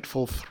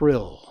grateful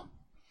thrill.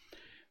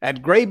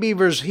 At Gray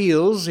Beaver's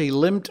heels, he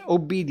limped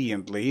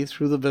obediently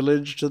through the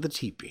village to the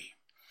teepee.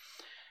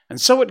 And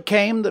so it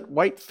came that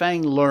White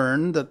Fang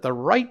learned that the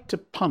right to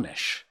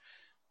punish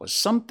was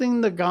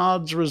something the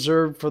gods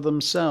reserved for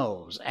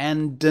themselves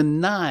and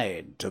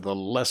denied to the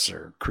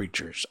lesser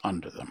creatures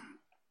under them.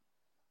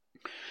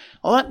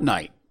 Well, that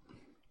night,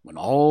 when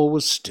all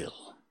was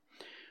still,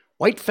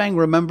 White Fang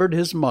remembered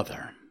his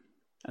mother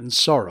and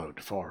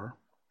sorrowed for her.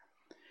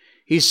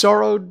 He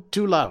sorrowed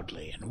too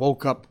loudly and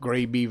woke up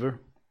Gray Beaver,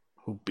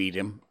 who beat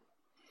him.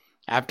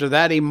 After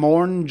that he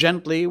mourned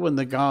gently when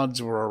the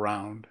gods were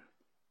around.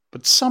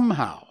 But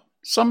somehow,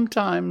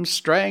 sometimes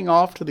straying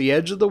off to the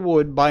edge of the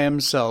wood by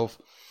himself,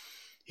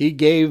 he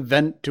gave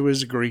vent to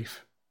his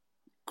grief,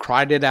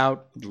 cried it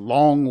out with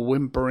long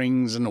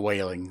whimperings and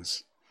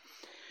wailings.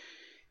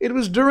 It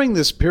was during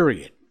this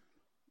period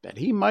that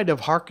he might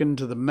have hearkened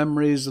to the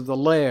memories of the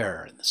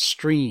lair and the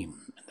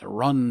stream and the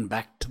run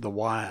back to the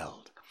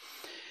wild.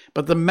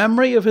 But the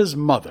memory of his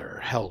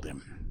mother held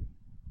him.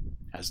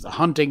 As the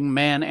hunting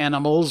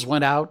man-animals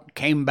went out,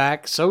 came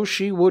back, so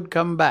she would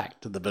come back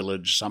to the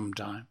village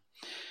sometime.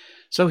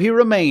 So he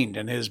remained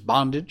in his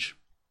bondage,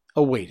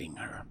 awaiting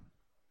her.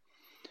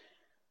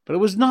 But it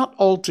was not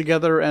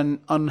altogether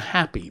an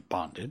unhappy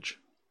bondage.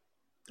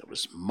 There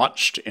was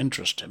much to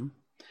interest him.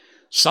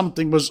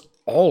 Something was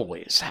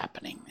always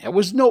happening. There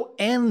was no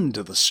end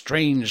to the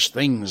strange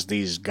things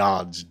these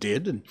gods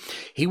did, and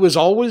he was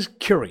always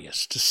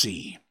curious to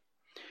see.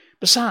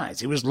 Besides,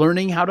 he was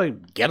learning how to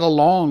get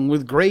along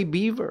with Gray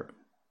Beaver.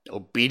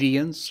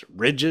 Obedience,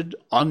 rigid,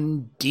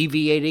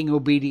 undeviating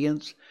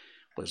obedience,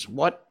 was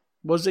what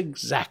was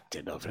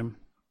exacted of him.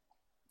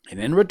 And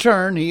in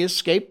return he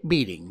escaped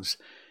beatings,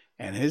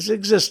 and his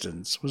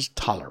existence was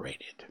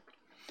tolerated.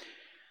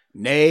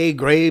 Nay,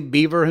 Gray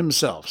Beaver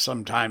himself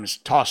sometimes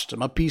tossed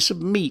him a piece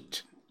of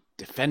meat,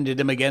 defended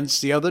him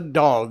against the other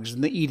dogs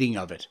in the eating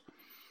of it.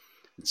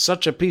 And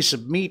such a piece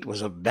of meat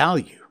was of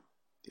value.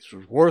 It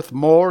was worth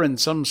more in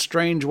some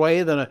strange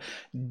way than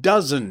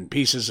 12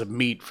 pieces of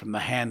meat from the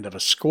hand of a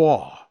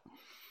squaw.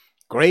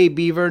 Gray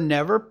Beaver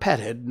never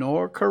petted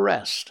nor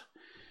caressed.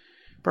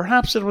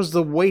 Perhaps it was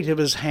the weight of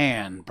his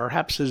hand,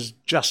 perhaps his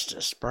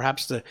justice,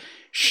 perhaps the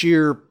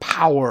sheer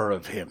power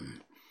of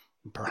him.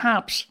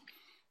 Perhaps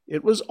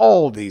it was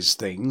all these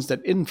things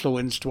that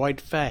influenced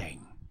White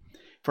Fang,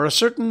 for a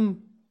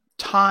certain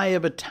tie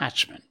of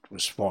attachment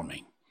was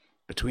forming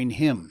between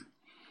him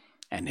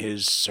and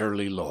his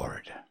surly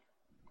lord.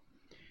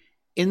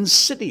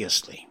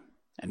 Insidiously,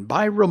 and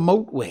by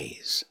remote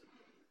ways,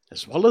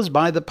 as well as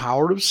by the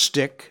power of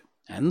stick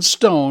and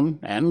stone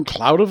and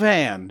cloud of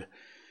hand,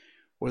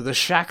 were the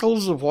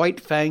shackles of White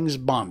Fang's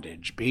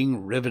bondage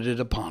being riveted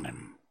upon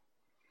him.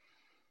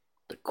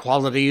 The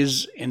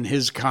qualities in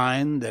his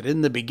kind that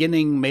in the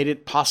beginning made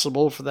it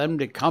possible for them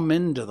to come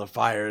into the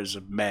fires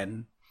of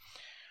men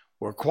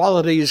were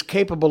qualities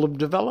capable of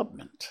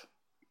development.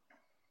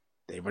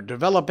 They were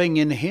developing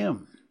in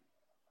him,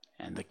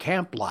 and the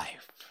camp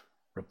life,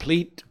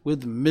 replete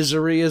with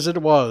misery as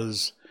it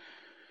was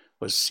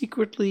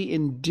secretly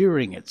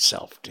endearing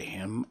itself to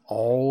him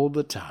all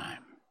the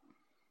time.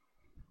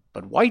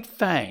 But White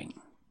Fang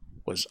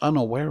was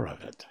unaware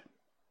of it.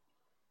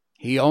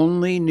 He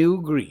only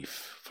knew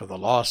grief for the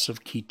loss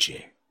of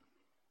Quiche,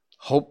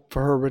 hope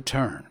for her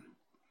return,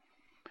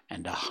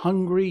 and a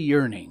hungry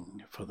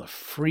yearning for the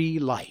free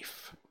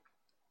life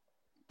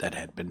that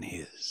had been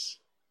his.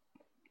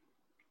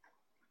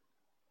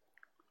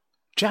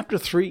 Chapter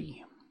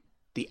 3,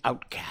 The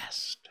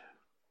Outcast.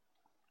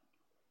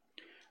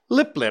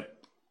 Lip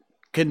Lip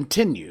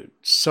continued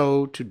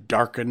so to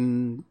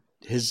darken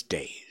his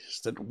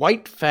days that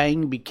White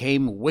Fang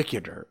became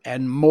wickeder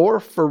and more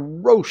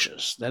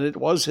ferocious than it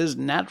was his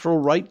natural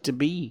right to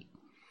be.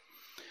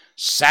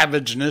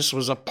 Savageness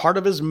was a part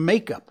of his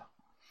makeup,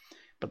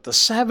 but the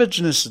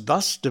savageness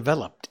thus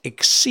developed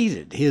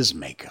exceeded his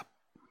makeup.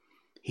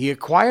 He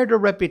acquired a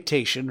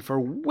reputation for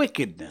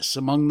wickedness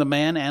among the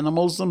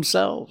man-animals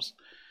themselves.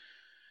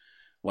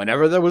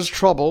 Whenever there was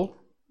trouble,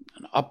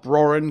 an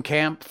uproar in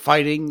camp,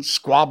 fighting,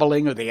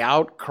 squabbling, or the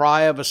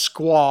outcry of a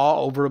squaw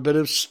over a bit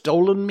of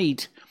stolen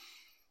meat,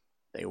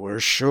 they were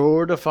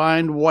sure to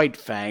find White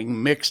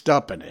Fang mixed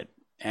up in it,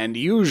 and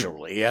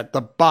usually at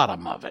the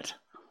bottom of it.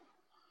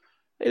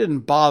 They didn't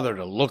bother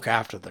to look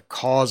after the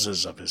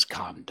causes of his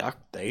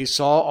conduct. They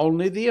saw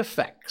only the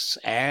effects,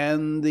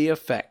 and the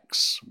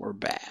effects were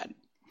bad.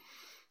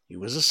 He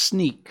was a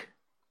sneak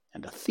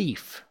and a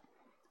thief,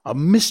 a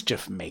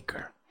mischief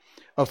maker,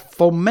 a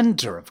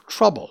fomenter of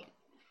trouble,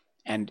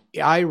 and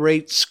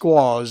irate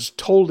squaws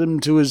told him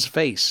to his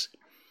face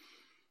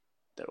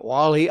that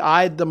while he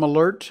eyed them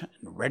alert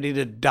and ready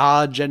to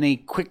dodge any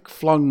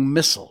quick-flung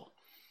missile,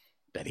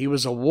 that he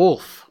was a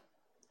wolf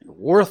and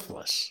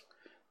worthless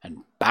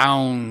and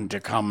bound to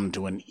come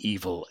to an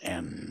evil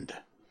end.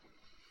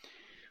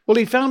 Well,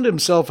 he found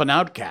himself an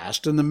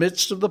outcast in the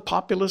midst of the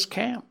populous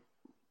camp.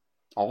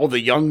 All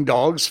the young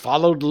dogs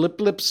followed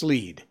Lip Lip's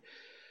lead.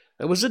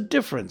 There was a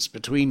difference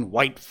between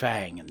White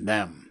Fang and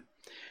them.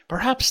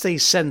 Perhaps they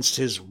sensed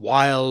his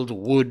wild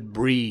wood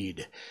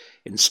breed,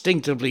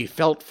 instinctively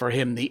felt for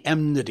him the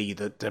enmity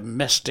that the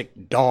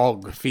domestic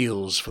dog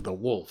feels for the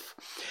wolf.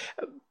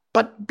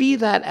 But be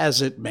that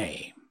as it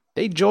may,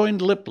 they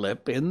joined Lip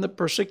Lip in the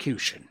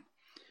persecution,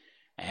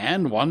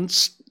 and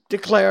once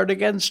declared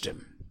against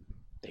him,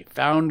 they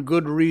found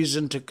good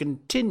reason to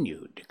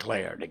continue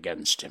declared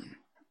against him.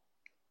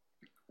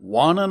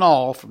 One and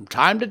all, from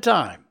time to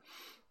time,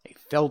 they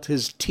felt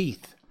his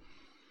teeth,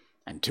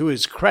 and to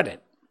his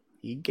credit,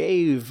 he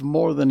gave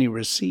more than he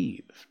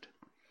received.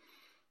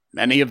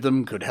 Many of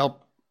them could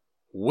help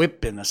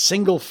whip in a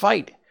single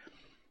fight,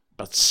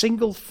 but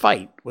single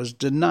fight was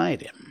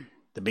denied him.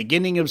 The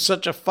beginning of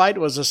such a fight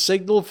was a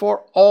signal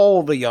for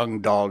all the young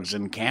dogs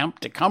in camp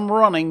to come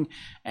running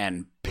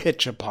and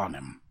pitch upon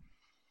him.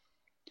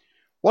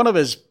 One of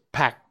his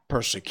pack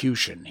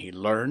persecution, he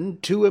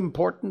learned two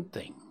important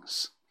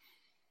things: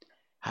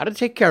 how to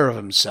take care of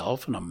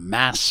himself in a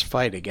mass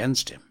fight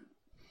against him,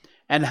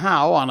 and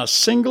how, on a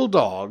single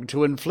dog,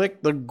 to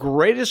inflict the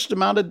greatest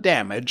amount of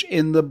damage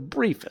in the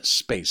briefest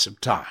space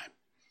of time.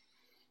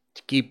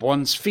 To keep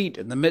one's feet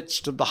in the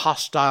midst of the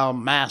hostile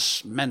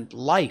mass meant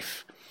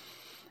life,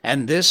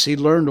 and this he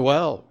learned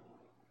well.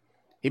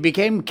 He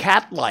became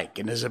cat-like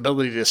in his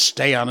ability to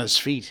stay on his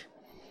feet.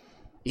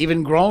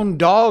 Even grown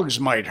dogs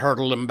might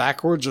hurtle him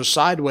backwards or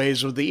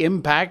sideways with the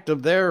impact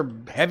of their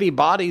heavy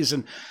bodies,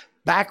 and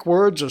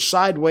backwards or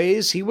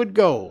sideways he would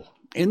go,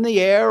 in the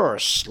air or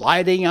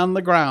sliding on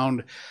the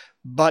ground,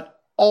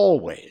 but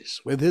always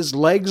with his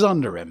legs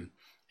under him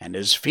and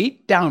his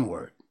feet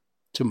downward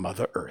to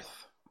Mother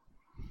Earth.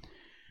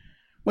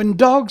 When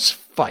dogs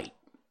fight,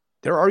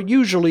 there are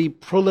usually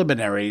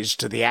preliminaries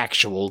to the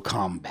actual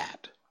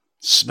combat: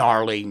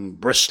 snarling,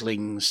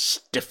 bristling,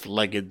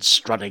 stiff-legged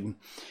strutting.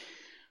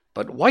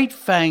 But White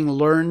Fang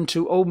learned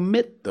to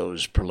omit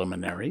those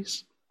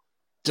preliminaries.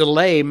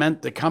 Delay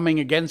meant the coming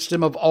against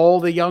him of all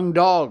the young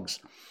dogs.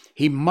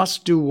 He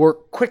must do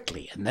work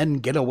quickly and then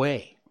get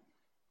away.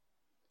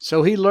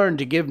 So he learned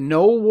to give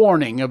no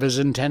warning of his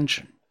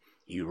intention.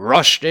 He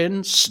rushed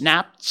in,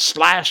 snapped,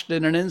 slashed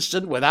in an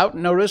instant without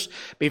notice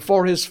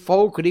before his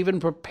foe could even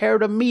prepare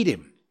to meet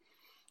him.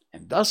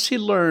 And thus he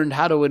learned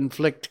how to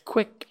inflict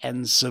quick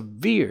and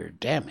severe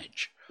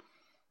damage.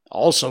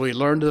 Also he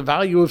learned the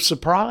value of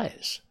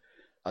surprise.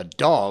 A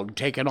dog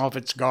taken off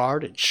its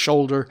guard, its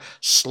shoulder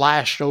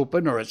slashed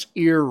open or its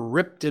ear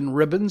ripped in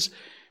ribbons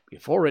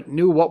before it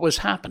knew what was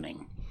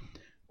happening,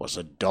 was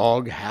a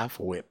dog half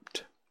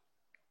whipped.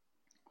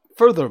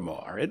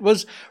 Furthermore, it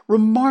was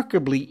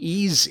remarkably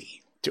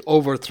easy to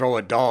overthrow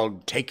a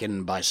dog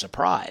taken by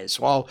surprise,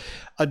 while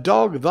a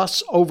dog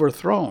thus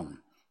overthrown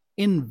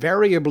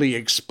invariably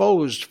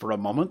exposed for a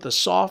moment the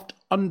soft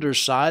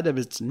underside of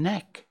its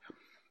neck,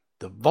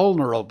 the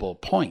vulnerable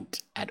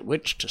point at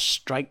which to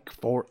strike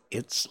for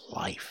its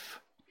life.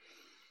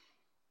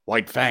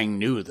 White Fang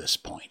knew this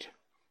point.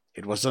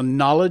 It was a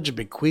knowledge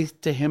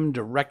bequeathed to him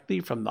directly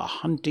from the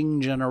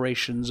hunting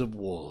generations of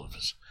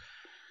wolves.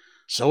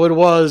 So it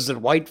was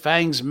that White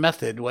Fang's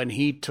method when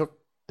he took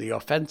the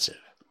offensive: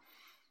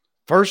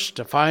 first,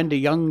 to find a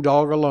young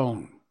dog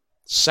alone;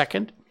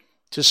 second,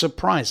 to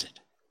surprise it,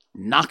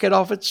 knock it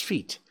off its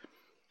feet;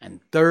 and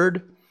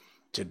third,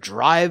 to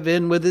drive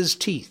in with his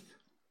teeth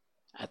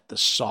at the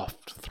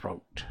soft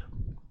throat.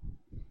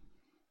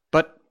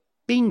 But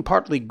being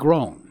partly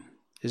grown,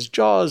 his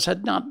jaws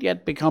had not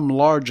yet become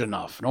large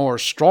enough nor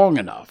strong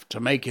enough to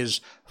make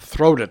his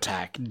throat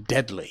attack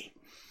deadly.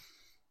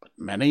 But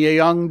many a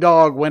young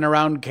dog went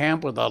around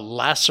camp with a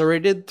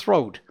lacerated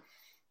throat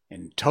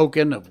in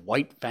token of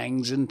White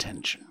Fang's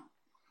intention.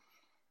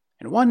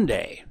 And one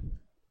day,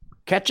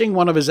 catching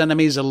one of his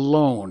enemies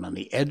alone on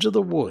the edge of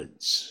the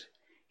woods,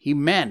 he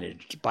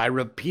managed, by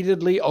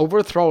repeatedly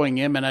overthrowing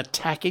him and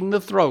attacking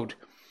the throat,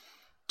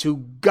 to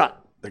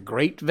gut the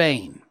great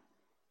vein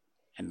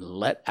and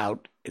let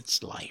out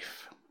its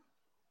life.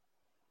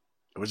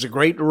 It was a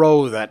great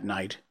row that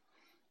night.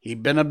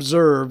 He'd been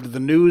observed. The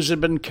news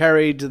had been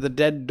carried to the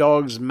dead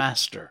dog's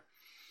master.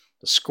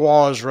 The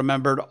squaws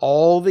remembered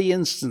all the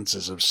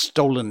instances of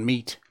stolen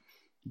meat.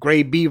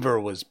 Gray Beaver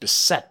was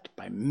beset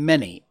by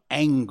many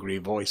angry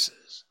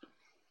voices.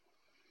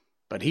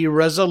 But he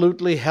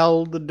resolutely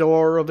held the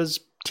door of his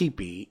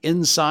teepee,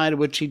 inside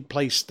which he'd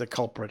placed the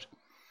culprit,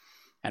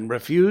 and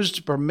refused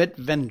to permit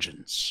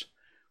vengeance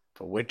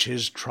for which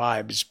his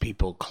tribe's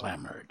people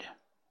clamored.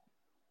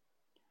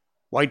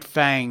 White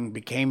Fang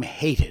became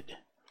hated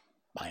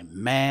by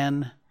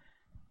man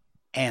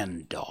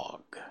and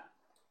dog.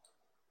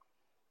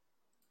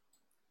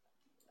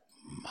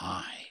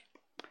 My,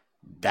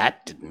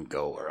 that didn't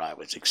go where I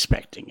was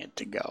expecting it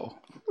to go.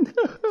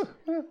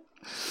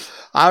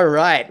 All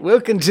right, we'll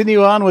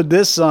continue on with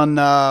this on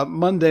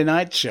Monday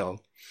Night Show.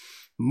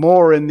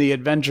 More in the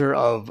adventure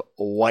of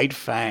White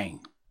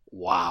Fang.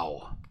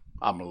 Wow,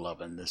 I'm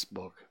loving this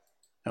book.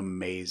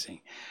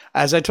 Amazing.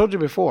 As I told you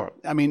before,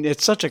 I mean,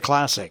 it's such a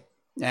classic,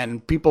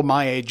 and people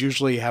my age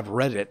usually have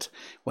read it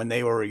when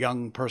they were a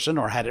young person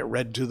or had it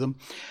read to them.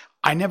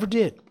 I never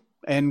did,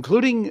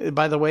 including,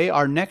 by the way,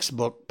 our next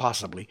book,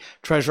 possibly,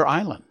 Treasure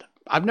Island.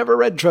 I've never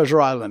read Treasure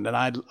Island, and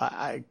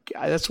I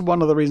that's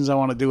one of the reasons I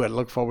want to do it. I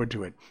look forward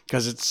to it,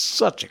 because it's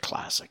such a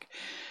classic.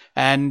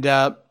 And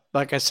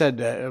like I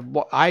said,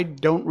 I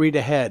don't read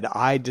ahead.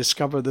 I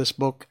discover this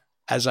book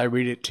as I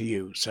read it to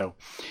you. So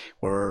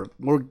we're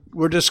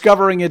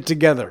discovering it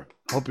together.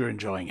 Hope you're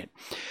enjoying it.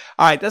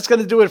 All right, that's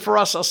going to do it for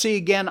us. I'll see you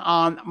again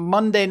on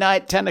Monday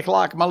night, 10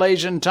 o'clock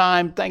Malaysian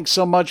time. Thanks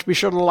so much. Be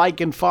sure to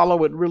like and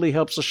follow. It really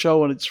helps the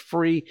show, and it's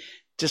free.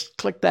 Just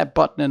click that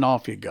button and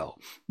off you go.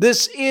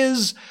 This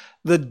is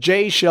The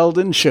Jay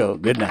Sheldon Show.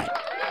 Good night.